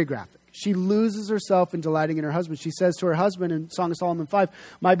she's very graphic. She loses herself in delighting in her husband. She says to her husband in Song of Solomon 5,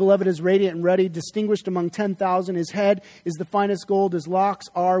 "My beloved is radiant and ruddy, distinguished among 10,000. His head is the finest gold. His locks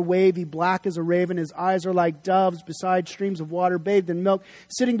are wavy, black as a raven. His eyes are like doves beside streams of water, bathed in milk,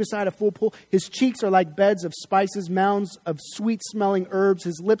 sitting beside a full pool. His cheeks are like beds of spices, mounds of sweet-smelling herbs.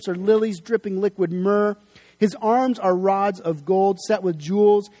 His lips are lilies dripping liquid myrrh. His arms are rods of gold set with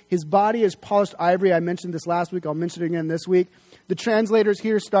jewels. His body is polished ivory." I mentioned this last week. I'll mention it again this week. The translators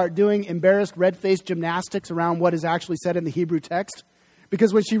here start doing embarrassed, red-faced gymnastics around what is actually said in the Hebrew text.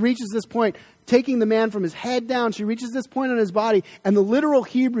 Because when she reaches this point, taking the man from his head down, she reaches this point on his body, and the literal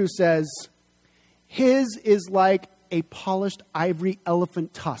Hebrew says, his is like a polished ivory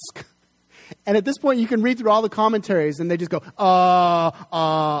elephant tusk. And at this point, you can read through all the commentaries, and they just go,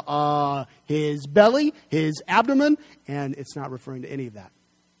 his belly, his abdomen, and it's not referring to any of that.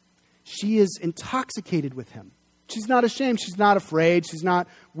 She is intoxicated with him. She's not ashamed. She's not afraid. She's not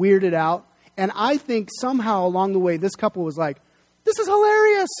weirded out. And I think somehow along the way, this couple was like, this is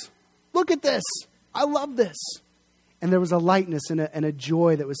hilarious. Look at this. I love this. And there was a lightness and a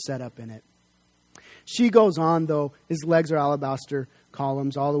joy that was set up in it. She goes on, though. His legs are alabaster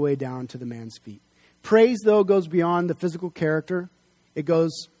columns all the way down to the man's feet. Praise, though, goes beyond the physical character. It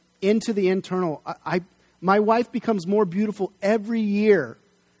goes into the internal. My wife becomes more beautiful every year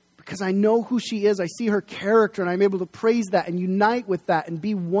because I know who she is. I see her character, and I'm able to praise that and unite with that and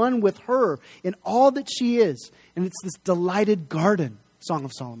be one with her in all that she is. And it's this delighted garden, Song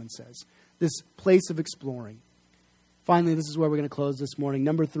of Solomon says, this place of exploring. Finally, this is where we're going to close this morning.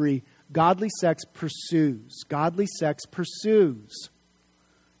 Number 3, godly sex pursues. Godly sex pursues.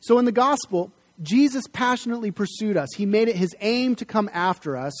 So in the gospel, Jesus passionately pursued us. He made it his aim to come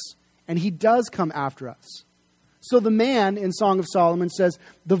after us, and he does come after us. So the man in Song of Solomon says,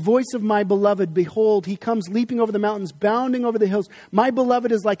 "The voice of my beloved, behold, he comes leaping over the mountains, bounding over the hills. My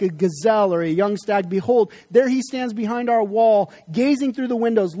beloved is like a gazelle or a young stag. Behold, there he stands behind our wall, gazing through the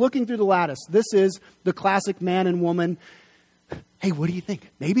windows, looking through the lattice." This is the classic man and woman. Hey, what do you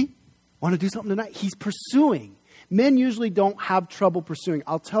think? Maybe? Want to do something tonight? He's pursuing. Men usually don't have trouble pursuing.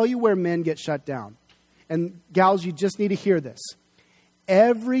 I'll tell you where men get shut down. And gals, you just need to hear this.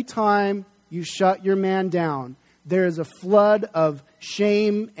 Every time you shut your man down, there is a flood of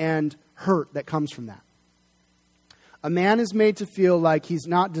shame and hurt that comes from that. A man is made to feel like he's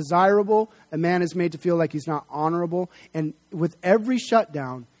not desirable. A man is made to feel like he's not honorable. And with every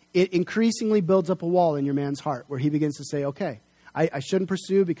shutdown, it increasingly builds up a wall in your man's heart where he begins to say, okay, I shouldn't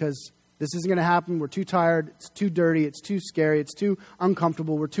pursue because this isn't going to happen. We're too tired. It's too dirty. It's too scary. It's too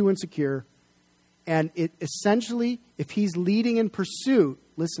uncomfortable. We're too insecure. And it essentially, if he's leading in pursuit,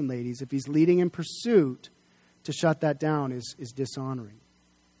 listen, ladies, if he's leading in pursuit, to shut that down is dishonoring.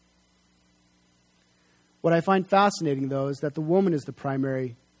 What I find fascinating, though, is that the woman is the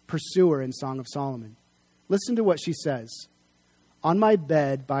primary pursuer in Song of Solomon. Listen to what she says. "On my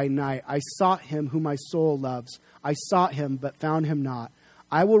bed by night I sought him whom my soul loves. I sought him, but found him not.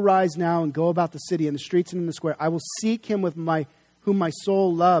 I will rise now and go about the city, in the streets and in the square. I will seek him with whom my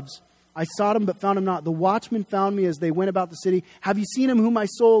soul loves. I sought him, but found him not. The watchmen found me as they went about the city. Have you seen him whom my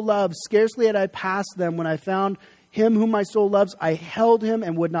soul loves? Scarcely had I passed them when I found him whom my soul loves. I held him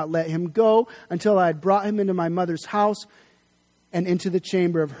and would not let him go until I had brought him into my mother's house and into the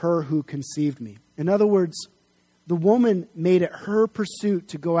chamber of her who conceived me." In other words, the woman made it her pursuit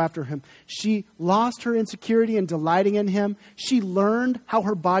to go after him. She lost her insecurity in delighting in him. She learned how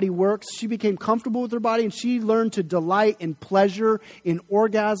her body works. She became comfortable with her body, and she learned to delight in pleasure, in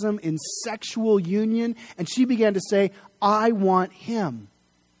orgasm, in sexual union. And she began to say, I want him.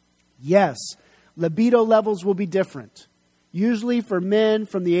 Yes, libido levels will be different. Usually for men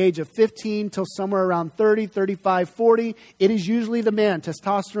from the age of 15 till somewhere around 30, 35, 40, it is usually the man.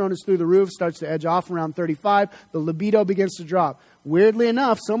 Testosterone is through the roof, starts to edge off around 35. The libido begins to drop. Weirdly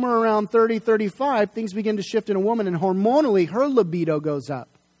enough, somewhere around 30, 35, things begin to shift in a woman, and hormonally her libido goes up.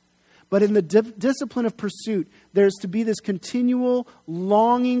 But in the discipline of pursuit, there's to be this continual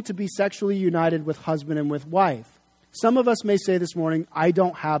longing to be sexually united with husband and with wife. Some of us may say this morning, I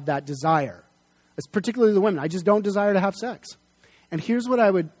don't have that desire. It's particularly the women. I just don't desire to have sex. And here's what I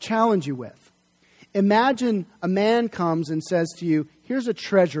would challenge you with. Imagine a man comes and says to you, here's a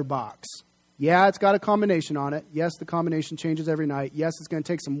treasure box. Yeah, it's got a combination on it. Yes, the combination changes every night. Yes, it's going to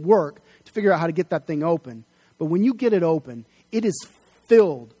take some work to figure out how to get that thing open. But when you get it open, it is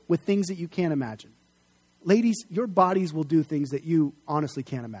filled with things that you can't imagine. Ladies, your bodies will do things that you honestly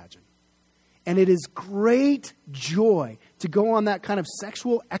can't imagine. And it is great joy to go on that kind of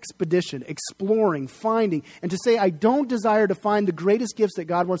sexual expedition, exploring, finding, and to say, I don't desire to find the greatest gifts that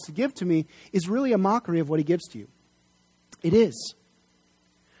God wants to give to me is really a mockery of what he gives to you. It is.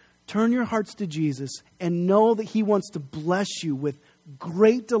 Turn your hearts to Jesus and know that he wants to bless you with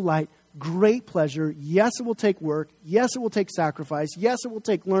great delight, great pleasure. Yes, it will take work. Yes, it will take sacrifice. Yes, it will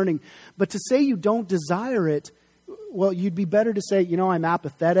take learning. But to say you don't desire it, well, you'd be better to say, I'm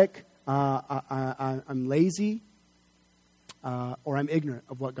apathetic. I'm lazy, or I'm ignorant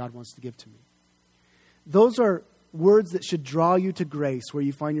of what God wants to give to me. Those are words that should draw you to grace, where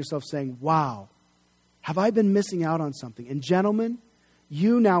you find yourself saying, wow, have I been missing out on something? And gentlemen,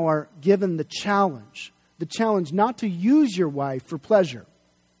 you now are given the challenge not to use your wife for pleasure.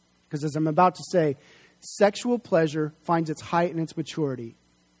 Because as I'm about to say, sexual pleasure finds its height and its maturity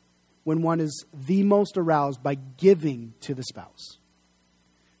when one is the most aroused by giving to the spouse.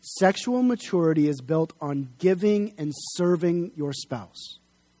 Sexual maturity is built on giving and serving your spouse,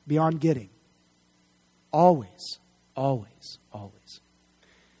 beyond getting. Always, always, always.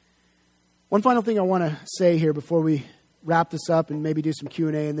 One final thing I want to say here before we wrap this up and maybe do some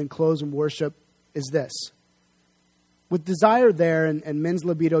Q&A and then close in worship is this. With desire there, and men's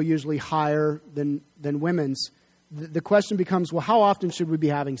libido usually higher than women's, the question becomes, well, how often should we be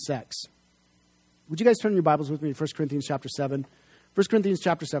having sex? Would you guys turn your Bibles with me to 1 Corinthians chapter 7? 1 Corinthians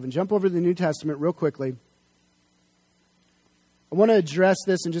chapter 7. Jump over to the New Testament real quickly. I want to address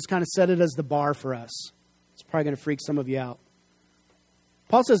this and just kind of set it as the bar for us. It's probably going to freak some of you out.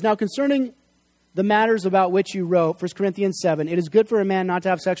 Paul says, now concerning the matters about which you wrote, 1 Corinthians 7, it is good for a man not to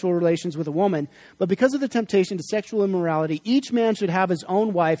have sexual relations with a woman, but because of the temptation to sexual immorality, each man should have his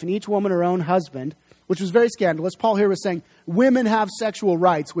own wife and each woman her own husband, which was very scandalous. Paul here was saying women have sexual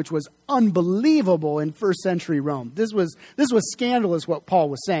rights, which was unbelievable in first century Rome. This was scandalous what Paul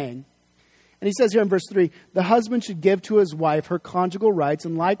was saying. And he says here in verse 3, the husband should give to his wife her conjugal rights,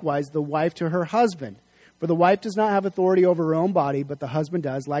 and likewise the wife to her husband. For the wife does not have authority over her own body, but the husband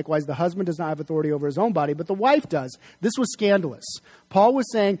does. Likewise, the husband does not have authority over his own body, but the wife does. This was scandalous. Paul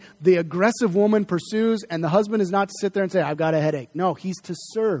was saying the aggressive woman pursues, and the husband is not to sit there and say, I've got a headache. No, he's to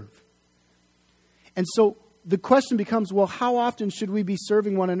serve. And so the question becomes, well, how often should we be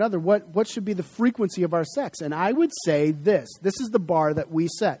serving one another? What should be the frequency of our sex? And I would say this. This is the bar that we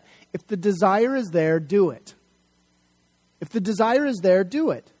set. If the desire is there, do it. If the desire is there, do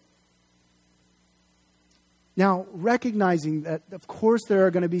it. Now, recognizing that, of course, there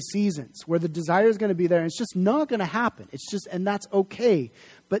are going to be seasons where the desire is going to be there, and it's just not going to happen. And that's okay.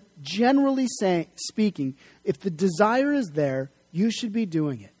 But generally speaking, if the desire is there, you should be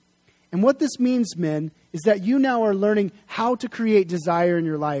doing it. And what this means, men, is that you now are learning how to create desire in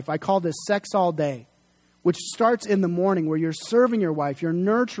your life. I call this sex all day, which starts in the morning where you're serving your wife, you're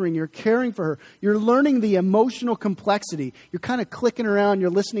nurturing, you're caring for her, you're learning the emotional complexity. You're kind of clicking around, you're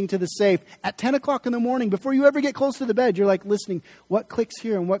listening to the safe. At 10 o'clock in the morning, before you ever get close to the bed, you're like listening, what clicks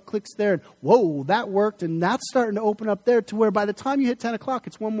here and what clicks there? And whoa, that worked, and that's starting to open up there to where by the time you hit 10 o'clock,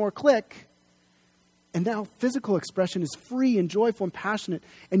 it's one more click. And now physical expression is free and joyful and passionate.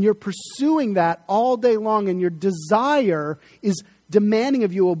 And you're pursuing that all day long. And your desire is demanding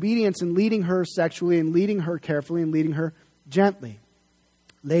of you obedience and leading her sexually and leading her carefully and leading her gently.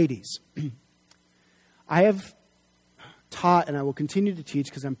 Ladies, I have taught and I will continue to teach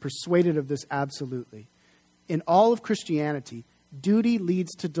because I'm persuaded of this absolutely. In all of Christianity, duty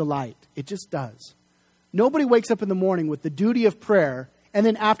leads to delight. It just does. Nobody wakes up in the morning with the duty of prayer and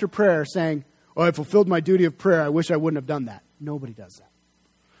then after prayer saying, oh, I fulfilled my duty of prayer. I wish I wouldn't have done that. Nobody does that.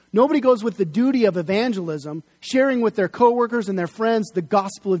 Nobody goes with the duty of evangelism, sharing with their coworkers and their friends the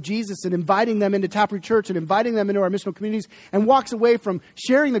gospel of Jesus and inviting them into Taproot Church and inviting them into our missional communities and walks away from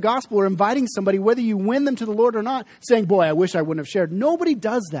sharing the gospel or inviting somebody, whether you win them to the Lord or not, saying, boy, I wish I wouldn't have shared. Nobody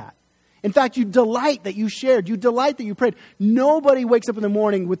does that. In fact, you delight that you shared. You delight that you prayed. Nobody wakes up in the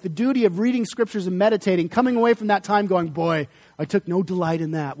morning with the duty of reading scriptures and meditating, coming away from that time going, boy, I took no delight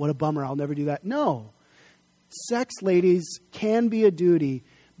in that. What a bummer. I'll never do that. No. Sex, ladies, can be a duty,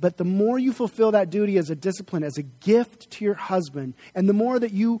 but the more you fulfill that duty as a discipline, as a gift to your husband, and the more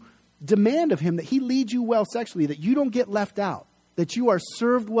that you demand of him that he leads you well sexually, that you don't get left out, that you are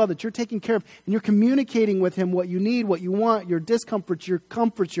served well, that you're taken care of, and you're communicating with him what you need, what you want, your discomforts, your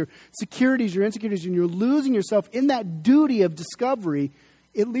comforts, your securities, your insecurities, and you're losing yourself in that duty of discovery,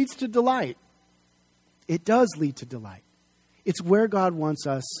 it leads to delight. It does lead to delight. It's where God wants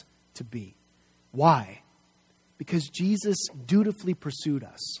us to be. Why? Because Jesus dutifully pursued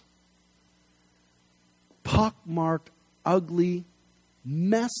us. Pockmarked, ugly,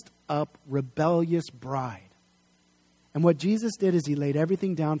 messed up, rebellious bride. And what Jesus did is he laid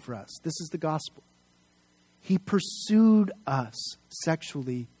everything down for us. This is the gospel. He pursued us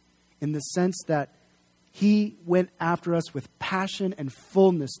sexually in the sense that he went after us with passion and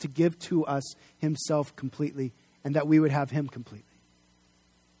fullness to give to us himself completely, and that we would have him completely.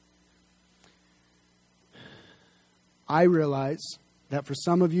 I realize that for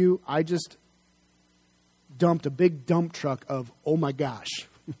some of you, I just dumped a big dump truck of, oh my gosh,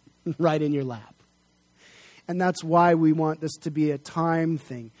 right in your lap. And that's why we want this to be a time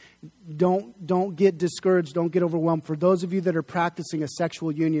thing. Don't get discouraged. Don't get overwhelmed. For those of you that are practicing a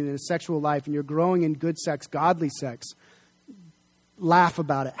sexual union and a sexual life, and you're growing in good sex, godly sex, laugh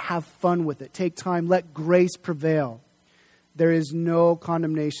about it. Have fun with it. Take time. Let grace prevail. There is no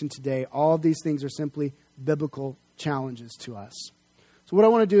condemnation today. All of these things are simply biblical challenges to us. So what I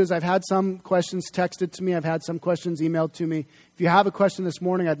want to do is, I've had some questions texted to me. I've had some questions emailed to me. If you have a question this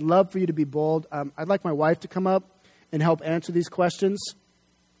morning, I'd love for you to be bold. I'd like my wife to come up and help answer these questions.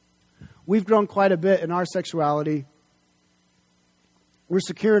 We've grown quite a bit in our sexuality. We're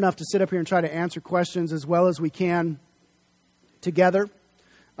secure enough to sit up here and try to answer questions as well as we can together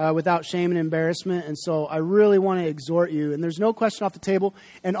without shame and embarrassment. And so I really want to exhort you. And there's no question off the table.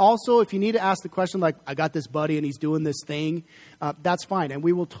 And also, if you need to ask the question like, I got this buddy and he's doing this thing, that's fine. And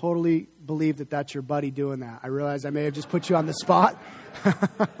we will totally believe that that's your buddy doing that. I realize I may have just put you on the spot.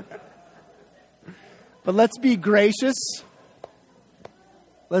 But let's be gracious.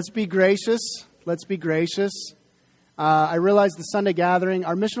 Let's be gracious. Let's be gracious. I realize the Sunday gathering,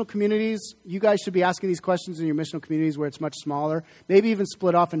 our missional communities, you guys should be asking these questions in your missional communities where it's much smaller. Maybe even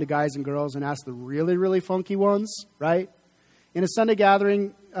split off into guys and girls and ask the really, really funky ones, right? In a Sunday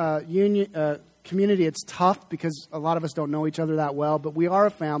gathering community, it's tough because a lot of us don't know each other that well, but we are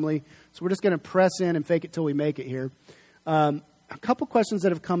a family, so we're just going to press in and fake it till we make it here. A couple questions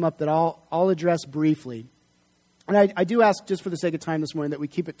that have come up that I'll address briefly. And I do ask, just for the sake of time this morning, that we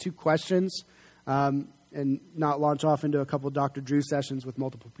keep it 2 questions. And not launch off into a couple of Dr. Drew sessions with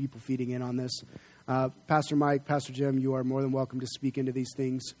multiple people feeding in on this. Pastor Mike, Pastor Jim, you are more than welcome to speak into these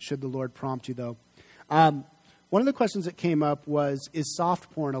things, should the Lord prompt you, though. One of the questions that came up was, is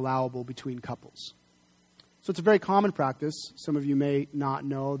soft porn allowable between couples? So it's a very common practice. Some of you may not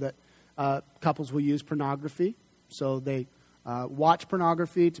know that couples will use pornography. So they watch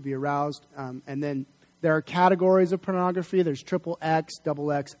pornography to be aroused. And then there are categories of pornography. There's XXX,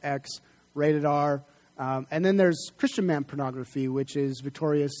 XXX, rated R. And then there's Christian man pornography, which is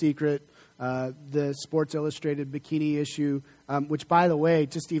Victoria's Secret, the Sports Illustrated bikini issue, which, by the way,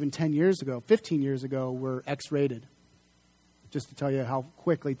 just even 10 years ago, 15 years ago, were X-rated. Just to tell you how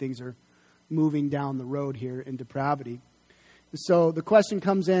quickly things are moving down the road here in depravity. So the question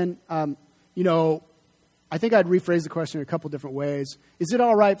comes in, I think I'd rephrase the question in a couple different ways. Is it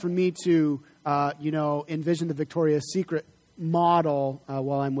all right for me to, envision the Victoria's Secret model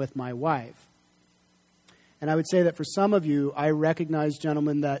while I'm with my wife? And I would say that for some of you, I recognize,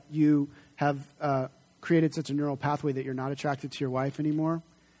 gentlemen, that you have created such a neural pathway that you're not attracted to your wife anymore.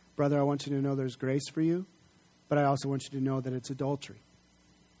 Brother, I want you to know there's grace for you, but I also want you to know that it's adultery.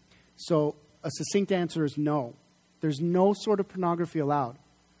 So a succinct answer is no. There's no sort of pornography allowed.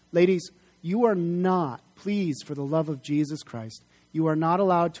 Ladies, you are not, please, for the love of Jesus Christ, you are not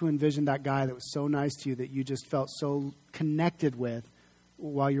allowed to envision that guy that was so nice to you that you just felt so connected with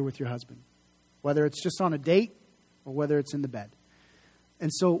while you're with your husband. Whether it's just on a date or whether it's in the bed.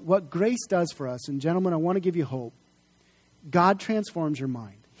 And so what grace does for us, and gentlemen, I want to give you hope. God transforms your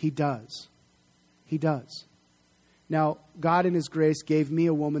mind. He does. He does. Now, God in His grace gave me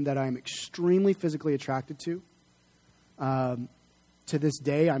a woman that I'm extremely physically attracted to. To this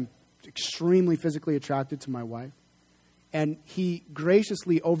day, I'm extremely physically attracted to my wife. And He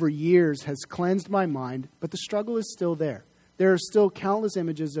graciously, over years, has cleansed my mind, but the struggle is still there. There are still countless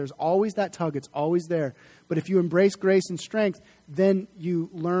images. There's always that tug. It's always there. But if you embrace grace and strength, then you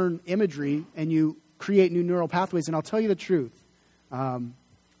learn imagery and you create new neural pathways. And I'll tell you the truth.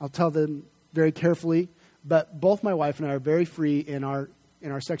 I'll tell them very carefully. But both my wife and I are very free in our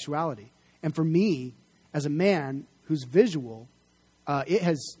sexuality. And for me, as a man who's visual, it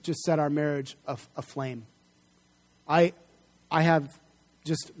has just set our marriage aflame. I have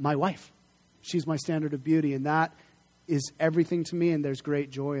just my wife. She's my standard of beauty, and that is everything to me, and there's great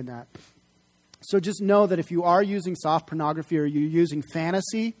joy in that. So just know that if you are using soft pornography or you're using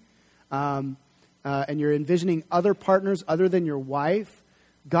fantasy and you're envisioning other partners other than your wife,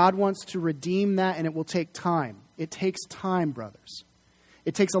 God wants to redeem that, and it will take time. It takes time, brothers.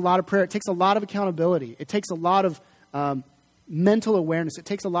 It takes a lot of prayer. It takes a lot of accountability. It takes a lot of mental awareness. It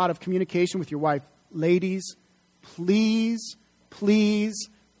takes a lot of communication with your wife. Ladies, please, please,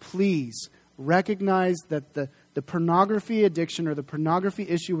 please recognize that the the pornography addiction or the pornography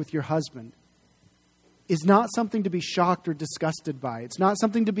issue with your husband is not something to be shocked or disgusted by. It's not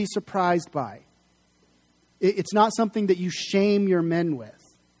something to be surprised by. It's not something that you shame your men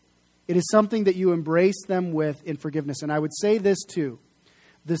with. It is something that you embrace them with in forgiveness. And I would say this too.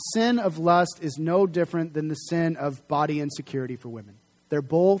 The sin of lust is no different than the sin of body insecurity for women. They're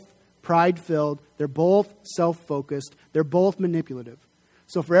both pride-filled. They're both self-focused. They're both manipulative.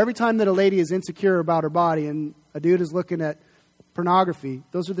 So for every time that a lady is insecure about her body and a dude is looking at pornography,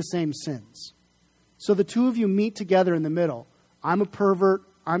 those are the same sins. So the two of you meet together in the middle. I'm a pervert.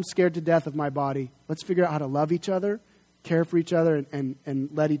 I'm scared to death of my body. Let's figure out how to love each other, care for each other, and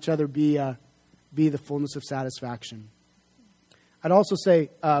let each other be the fullness of satisfaction. I'd also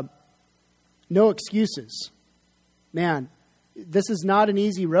say, no excuses. Man, this is not an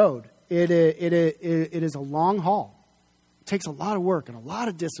easy road. It is a long haul. It takes a lot of work and a lot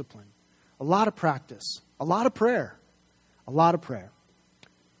of discipline, a lot of practice, a lot of prayer, a lot of prayer.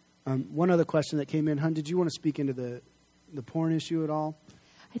 One other question that came in, Hun, did you want to speak into the porn issue at all?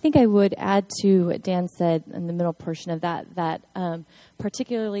 I think I would add to what Dan said in the middle portion of that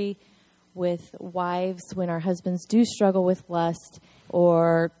particularly with wives, when our husbands do struggle with lust,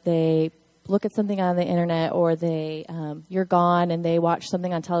 or they look at something on the internet, or they you're gone and they watch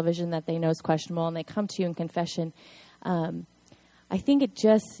something on television that they know is questionable, and they come to you in confession. I think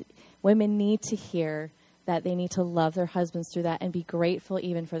women need to hear that they need to love their husbands through that and be grateful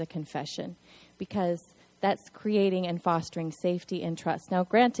even for the confession, because that's creating and fostering safety and trust. Now,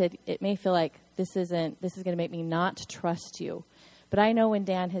 granted, it may feel like this is going to make me not trust you. But I know when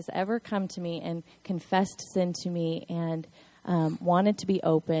Dan has ever come to me and confessed sin to me and wanted to be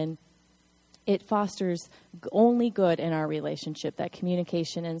open, it fosters only good in our relationship, that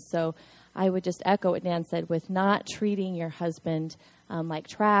communication. And so I would just echo what Dan said with not treating your husband like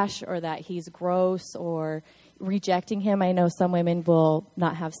trash, or that he's gross, or rejecting him. I know some women will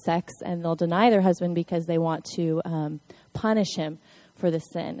not have sex and they'll deny their husband because they want to punish him for the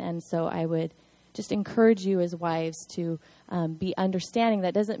sin. And so I would just encourage you as wives to be understanding.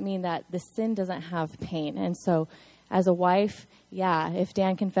 That doesn't mean that the sin doesn't have pain. And so as a wife, if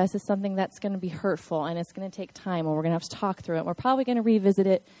Dan confesses something, that's going to be hurtful and it's going to take time, or we're going to have to talk through it. We're probably going to revisit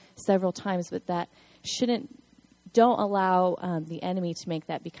it several times, but don't allow the enemy to make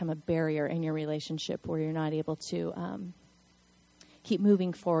that become a barrier in your relationship where you're not able to keep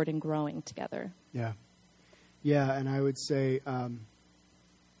moving forward and growing together. Yeah, and I would say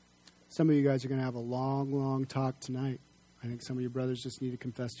some of you guys are going to have a long, long talk tonight. I think some of your brothers just need to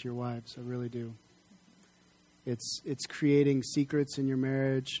confess to your wives. I really do. It's creating secrets in your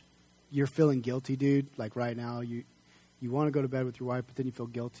marriage. You're feeling guilty, dude. Like right now, you want to go to bed with your wife, but then you feel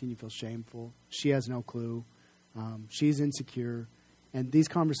guilty and you feel shameful. She has no clue. She's insecure. And these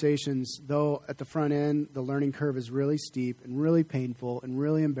conversations, though at the front end, the learning curve is really steep and really painful and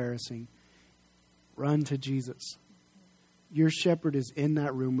really embarrassing, run to Jesus. Your shepherd is in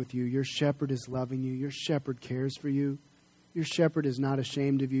that room with you. Your shepherd is loving you. Your shepherd cares for you. Your shepherd is not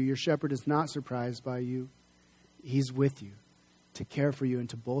ashamed of you. Your shepherd is not surprised by you. He's with you to care for you and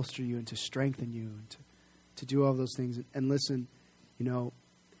to bolster you and to strengthen you and to do all those things. And listen, you'll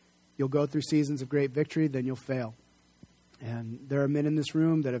go through seasons of great victory, then you'll fail. And there are men in this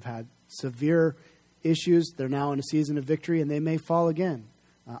room that have had severe issues. They're now in a season of victory, and they may fall again.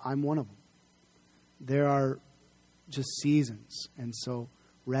 I'm one of them. There are just seasons. And so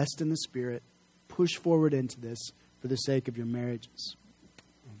rest in the Spirit. Push forward into this for the sake of your marriages.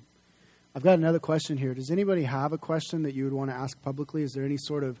 I've got another question here. Does anybody have a question that you would want to ask publicly? Is there any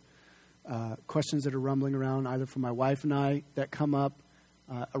sort of questions that are rumbling around, either from my wife and I, that come up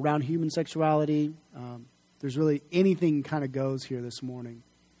around human sexuality? There's really anything kind of goes here this morning.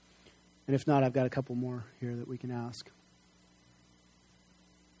 And if not, I've got a couple more here that we can ask.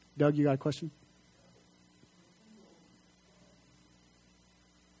 Doug, you got a question?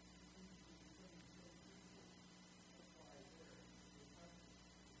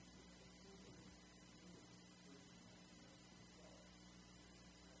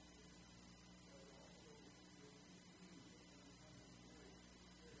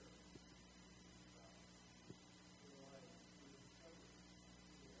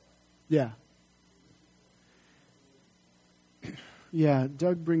 Yeah,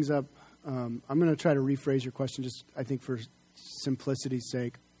 Doug brings up, I'm going to try to rephrase your question just, I think, for simplicity's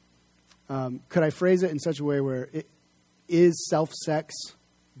sake. Could I phrase it in such a way where is self-sex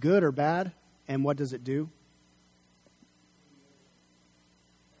good or bad, and what does it do?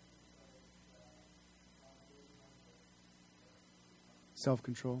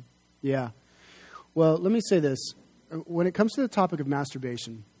 Self-control. Yeah. Well, let me say this. When it comes to the topic of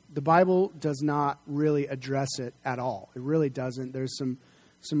masturbation, the Bible does not really address it at all. It really doesn't. There's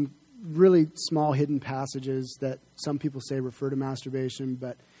some really small hidden passages that some people say refer to masturbation,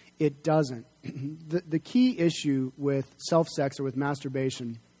 but it doesn't. The key issue with self-sex or with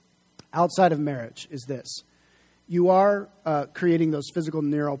masturbation outside of marriage is this. You are creating those physical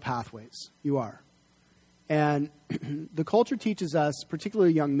neural pathways. You are. And the culture teaches us,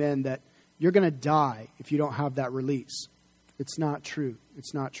 particularly young men, that you're going to die if you don't have that release. It's not true.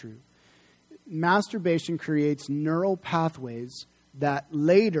 It's not true. Masturbation creates neural pathways that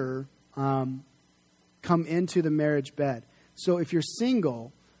later come into the marriage bed. So if you're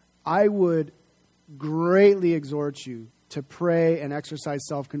single, I would greatly exhort you to pray and exercise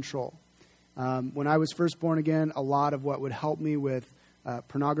self-control. When I was first born again, a lot of what would help me with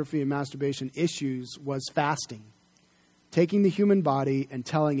pornography and masturbation issues was fasting. Taking the human body and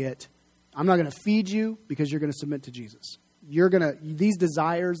telling it, I'm not going to feed you because you're going to submit to Jesus. These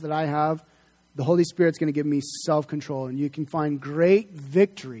desires that I have, the Holy Spirit's going to give me self-control, and you can find great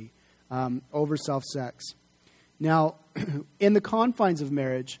victory over self-sex. Now, in the confines of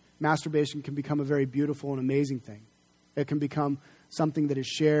marriage, masturbation can become a very beautiful and amazing thing. It can become something that is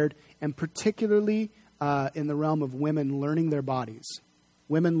shared, and particularly in the realm of women learning their bodies.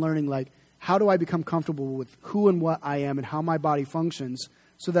 Women learning, like, how do I become comfortable with who and what I am and how my body functions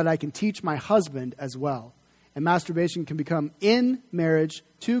so that I can teach my husband as well. And masturbation can become, in marriage,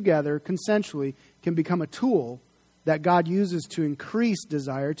 together, consensually, can become a tool that God uses to increase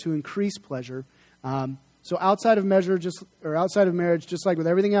desire, to increase pleasure. So outside of marriage, just like with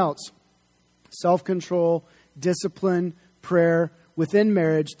everything else, self-control, discipline, prayer. Within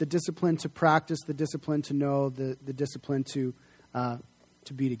marriage, the discipline to practice, the discipline to know, the discipline to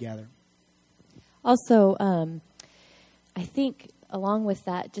be together. Also, I think along with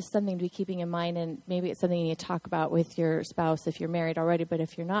that, just something to be keeping in mind, and maybe it's something you need to talk about with your spouse if you're married already, but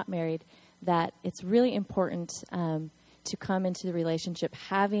if you're not married, that it's really important to come into the relationship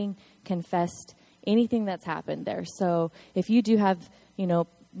having confessed anything that's happened there. So if you do have,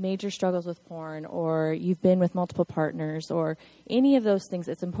 major struggles with porn, or you've been with multiple partners, or any of those things,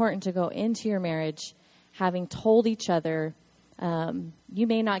 it's important to go into your marriage having told each other. You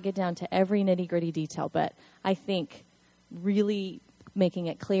may not get down to every nitty-gritty detail, but I think really making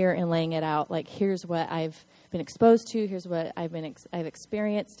it clear and laying it out, like, here's what I've been exposed to, here's what I've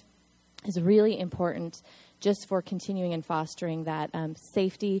experienced, is really important just for continuing and fostering that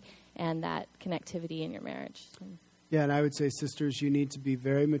safety and that connectivity in your marriage. Yeah, and I would say, sisters, you need to be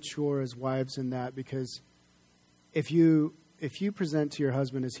very mature as wives in that, because if you present to your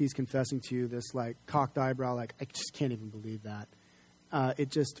husband as he's confessing to you this, like, cocked eyebrow, like, I just can't even believe that, it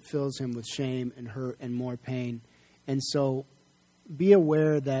just fills him with shame and hurt and more pain. And so be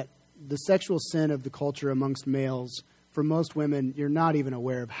aware that the sexual sin of the culture amongst males, for most women, you're not even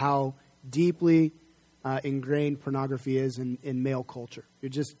aware of how deeply ingrained pornography is in male culture.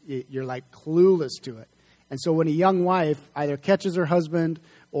 You're like clueless to it. And so when a young wife either catches her husband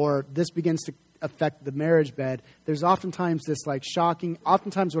or this begins to affect the marriage bed, there's oftentimes this like shocking,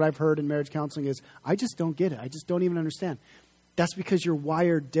 oftentimes what I've heard in marriage counseling is, I just don't get it. I just don't even understand. That's because you're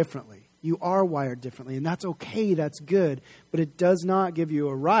wired differently. You are wired differently, and that's okay. That's good. But it does not give you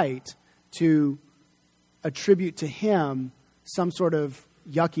a right to attribute to him some sort of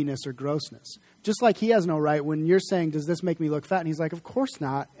yuckiness or grossness. Just like he has no right when you're saying, does this make me look fat? And he's like, of course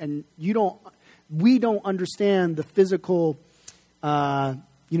not. And we don't understand the physical,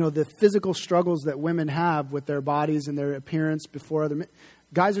 the physical struggles that women have with their bodies and their appearance before other men.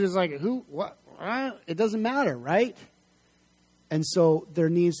 Guys are just like, what? It doesn't matter, right? And so there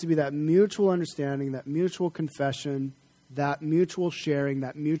needs to be that mutual understanding, that mutual confession, that mutual sharing,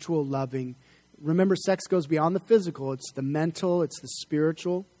 that mutual loving. Remember, sex goes beyond the physical. It's the mental. It's the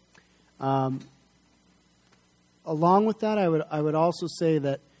spiritual. Along with that, I would also say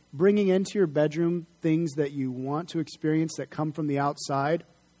that bringing into your bedroom things that you want to experience that come from the outside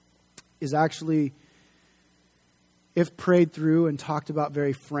is actually, if prayed through and talked about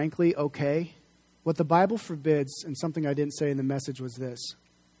very frankly, okay. What the Bible forbids, and something I didn't say in the message, was this.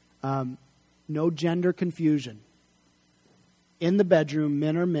 No gender confusion. In the bedroom,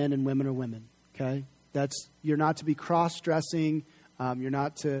 men are men and women are women. Okay? You're not to be cross-dressing. You're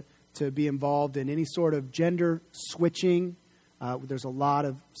not to be involved in any sort of gender switching. There's a lot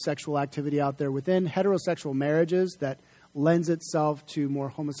of sexual activity out there within heterosexual marriages that lends itself to more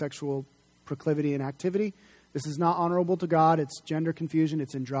homosexual proclivity and activity. This is not honorable to God. It's gender confusion.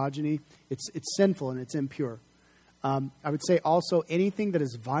 It's androgyny. It's sinful and it's impure. I would say also anything that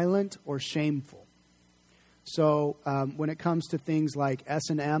is violent or shameful. So when it comes to things like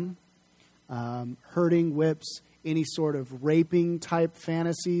S&M, hurting, whips, any sort of raping type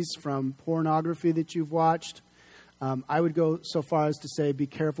fantasies from pornography that you've watched. I would go so far as to say be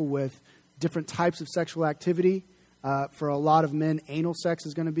careful with different types of sexual activity. For a lot of men, anal sex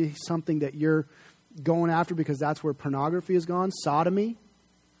is going to be something that you're going after because that's where pornography has gone. Sodomy.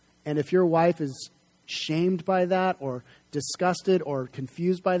 And if your wife is shamed by that or disgusted or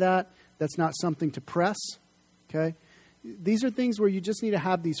confused by that, that's not something to press. Okay? These are things where you just need to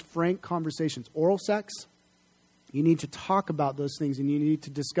have these frank conversations. Oral sex, you need to talk about those things and you need to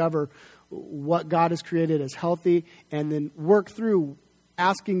discover what God has created as healthy and then work through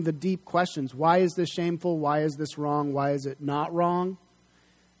asking the deep questions. Why is this shameful? Why is this wrong? Why is it not wrong?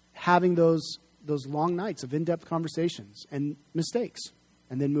 Having those long nights of in-depth conversations and mistakes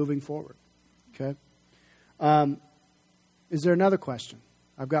and then moving forward. Okay? Is there another question?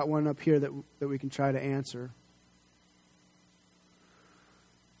 I've got one up here that we can try to answer.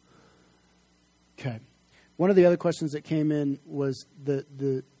 Okay. One of the other questions that came in was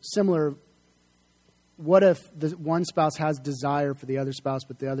the similar, what if the one spouse has desire for the other spouse,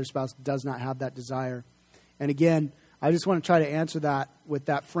 but the other spouse does not have that desire? And again, I just want to try to answer that with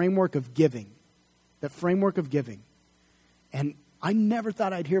that framework of giving. That framework of giving. And I never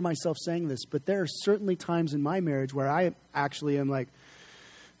thought I'd hear myself saying this, but there are certainly times in my marriage where I actually am like,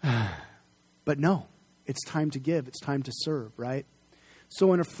 but no, it's time to give. It's time to serve, right?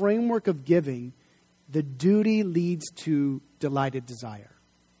 So in a framework of giving, the duty leads to delighted desire.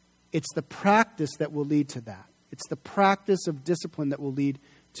 It's the practice that will lead to that. It's the practice of discipline that will lead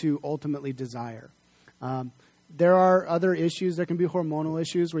to ultimately desire. There are other issues. There can be hormonal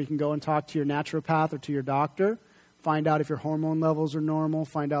issues where you can go and talk to your naturopath or to your doctor, find out if your hormone levels are normal,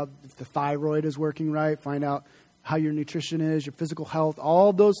 find out if the thyroid is working right, find out how your nutrition is, your physical health.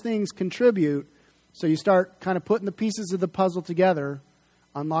 All those things contribute. So you start kind of putting the pieces of the puzzle together,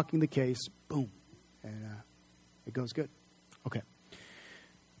 unlocking the case, boom. And it goes good. Okay.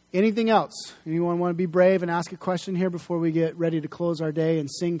 Anything else? Anyone want to be brave and ask a question here before we get ready to close our day and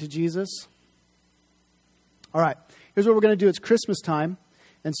sing to Jesus? All right. Here's what we're going to do. It's Christmas time.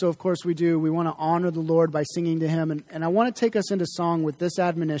 And so, of course, we want to honor the Lord by singing to Him. And I want to take us into song with this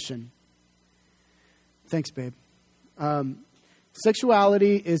admonition. Thanks, babe.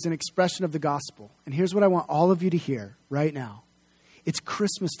 Sexuality is an expression of the gospel. And here's what I want all of you to hear right now. It's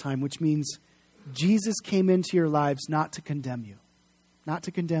Christmas time, which means Jesus came into your lives not to condemn you. Not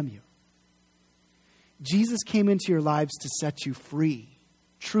to condemn you. Jesus came into your lives to set you free.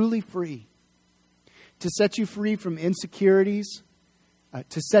 Truly free. To set you free from insecurities.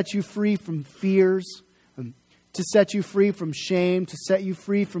 To set you free from fears. To set you free from shame. To set you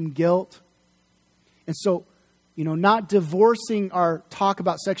free from guilt. And so, not divorcing our talk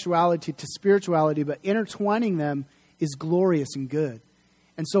about sexuality to spirituality, but intertwining them is glorious and good.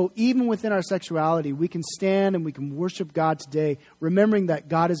 And so even within our sexuality, we can stand and we can worship God today, remembering that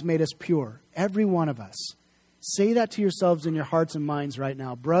God has made us pure, every one of us. Say that to yourselves in your hearts and minds right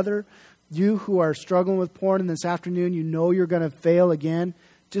now. Brother, you who are struggling with porn this afternoon, you know you're going to fail again.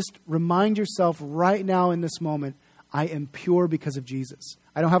 Just remind yourself right now in this moment, I am pure because of Jesus.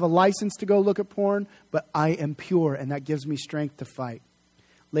 I don't have a license to go look at porn, but I am pure, and that gives me strength to fight.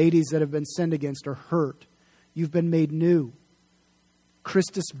 Ladies that have been sinned against or hurt, you've been made new.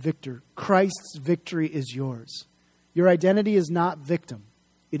 Christus Victor. Christ's victory is yours. Your identity is not victim.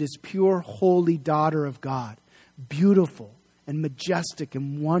 It is pure, holy daughter of God. Beautiful and majestic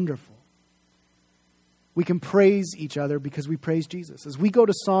and wonderful. We can praise each other because we praise Jesus. As we go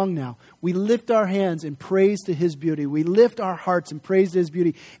to song now, we lift our hands in praise to His beauty. We lift our hearts in praise to His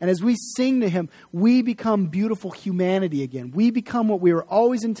beauty. And as we sing to Him, we become beautiful humanity again. We become what we were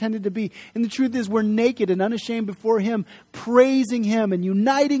always intended to be. And the truth is, we're naked and unashamed before Him, praising Him and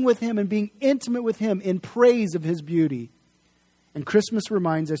uniting with Him and being intimate with Him in praise of His beauty. And Christmas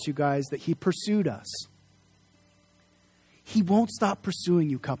reminds us, you guys, that He pursued us. He won't stop pursuing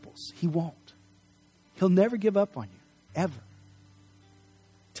you, couples. He won't. He'll never give up on you, ever.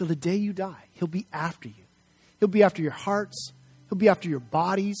 Till the day you die, He'll be after you. He'll be after your hearts. He'll be after your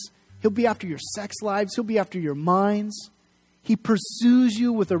bodies. He'll be after your sex lives. He'll be after your minds. He pursues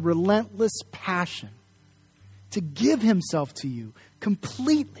you with a relentless passion to give Himself to you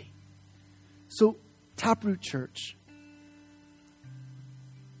completely. So, Taproot Church,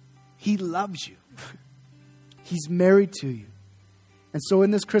 He loves you. He's married to you. And so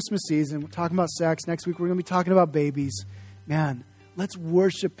in this Christmas season, we're talking about sex. Next week, we're going to be talking about babies. Man, let's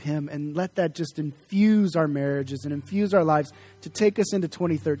worship Him and let that just infuse our marriages and infuse our lives to take us into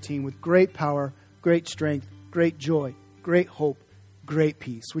 2013 with great power, great strength, great joy, great hope, great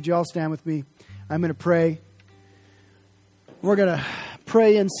peace. Would you all stand with me? I'm going to pray. We're going to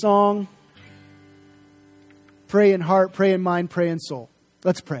pray in song. Pray in heart, pray in mind, pray in soul.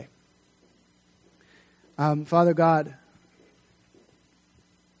 Let's pray. Father God,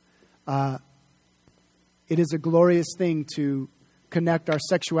 it is a glorious thing to connect our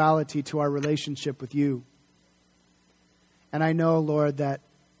sexuality to our relationship with you. And I know, Lord, that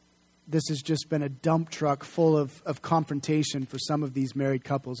this has just been a dump truck full of confrontation for some of these married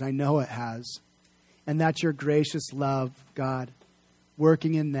couples. I know it has. And that's your gracious love, God,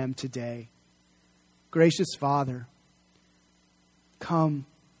 working in them today. Gracious Father, come,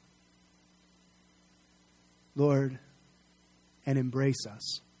 Lord, and embrace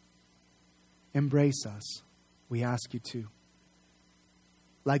us. Embrace us. We ask you to.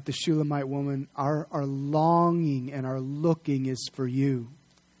 Like the Shulamite woman, our longing and our looking is for you.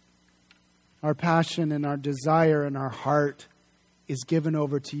 Our passion and our desire and our heart is given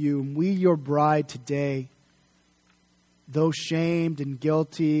over to you. And we, your bride today, though shamed and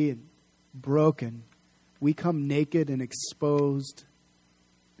guilty and broken, we come naked and exposed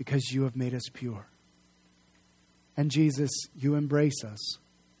because you have made us pure. And Jesus, you embrace us.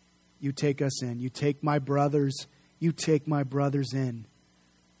 You take us in. You take my brothers. You take my brothers in.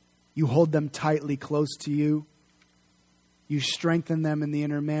 You hold them tightly close to you. You strengthen them in the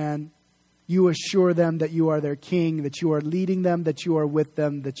inner man. You assure them that you are their king, that you are leading them, that you are with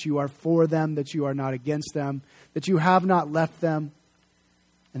them, that you are for them, that you are not against them, that you have not left them,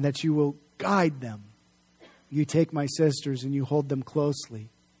 and that you will guide them. You take my sisters and you hold them closely.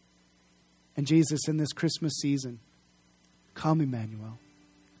 And Jesus, in this Christmas season, come, Emmanuel.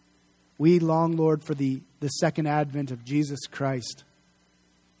 We long, Lord, for the second advent of Jesus Christ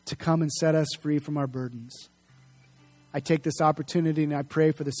to come and set us free from our burdens. I take this opportunity and I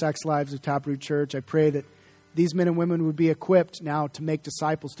pray for the sex lives of Taproot Church. I pray that these men and women would be equipped now to make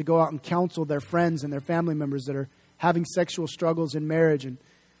disciples, to go out and counsel their friends and their family members that are having sexual struggles in marriage,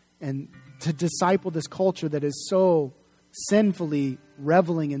 and to disciple this culture that is so sinfully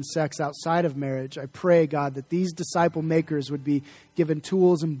reveling in sex outside of marriage. I pray, God, that these disciple makers would be given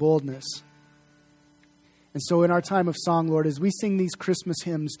tools and boldness. And so in our time of song, Lord, as we sing these Christmas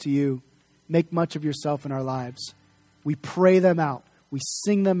hymns to you, make much of yourself in our lives. We pray them out. We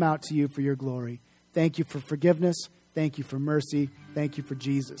sing them out to you for your glory. Thank you for forgiveness. Thank you for mercy. Thank you for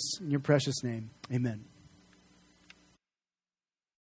Jesus. In your precious name, amen.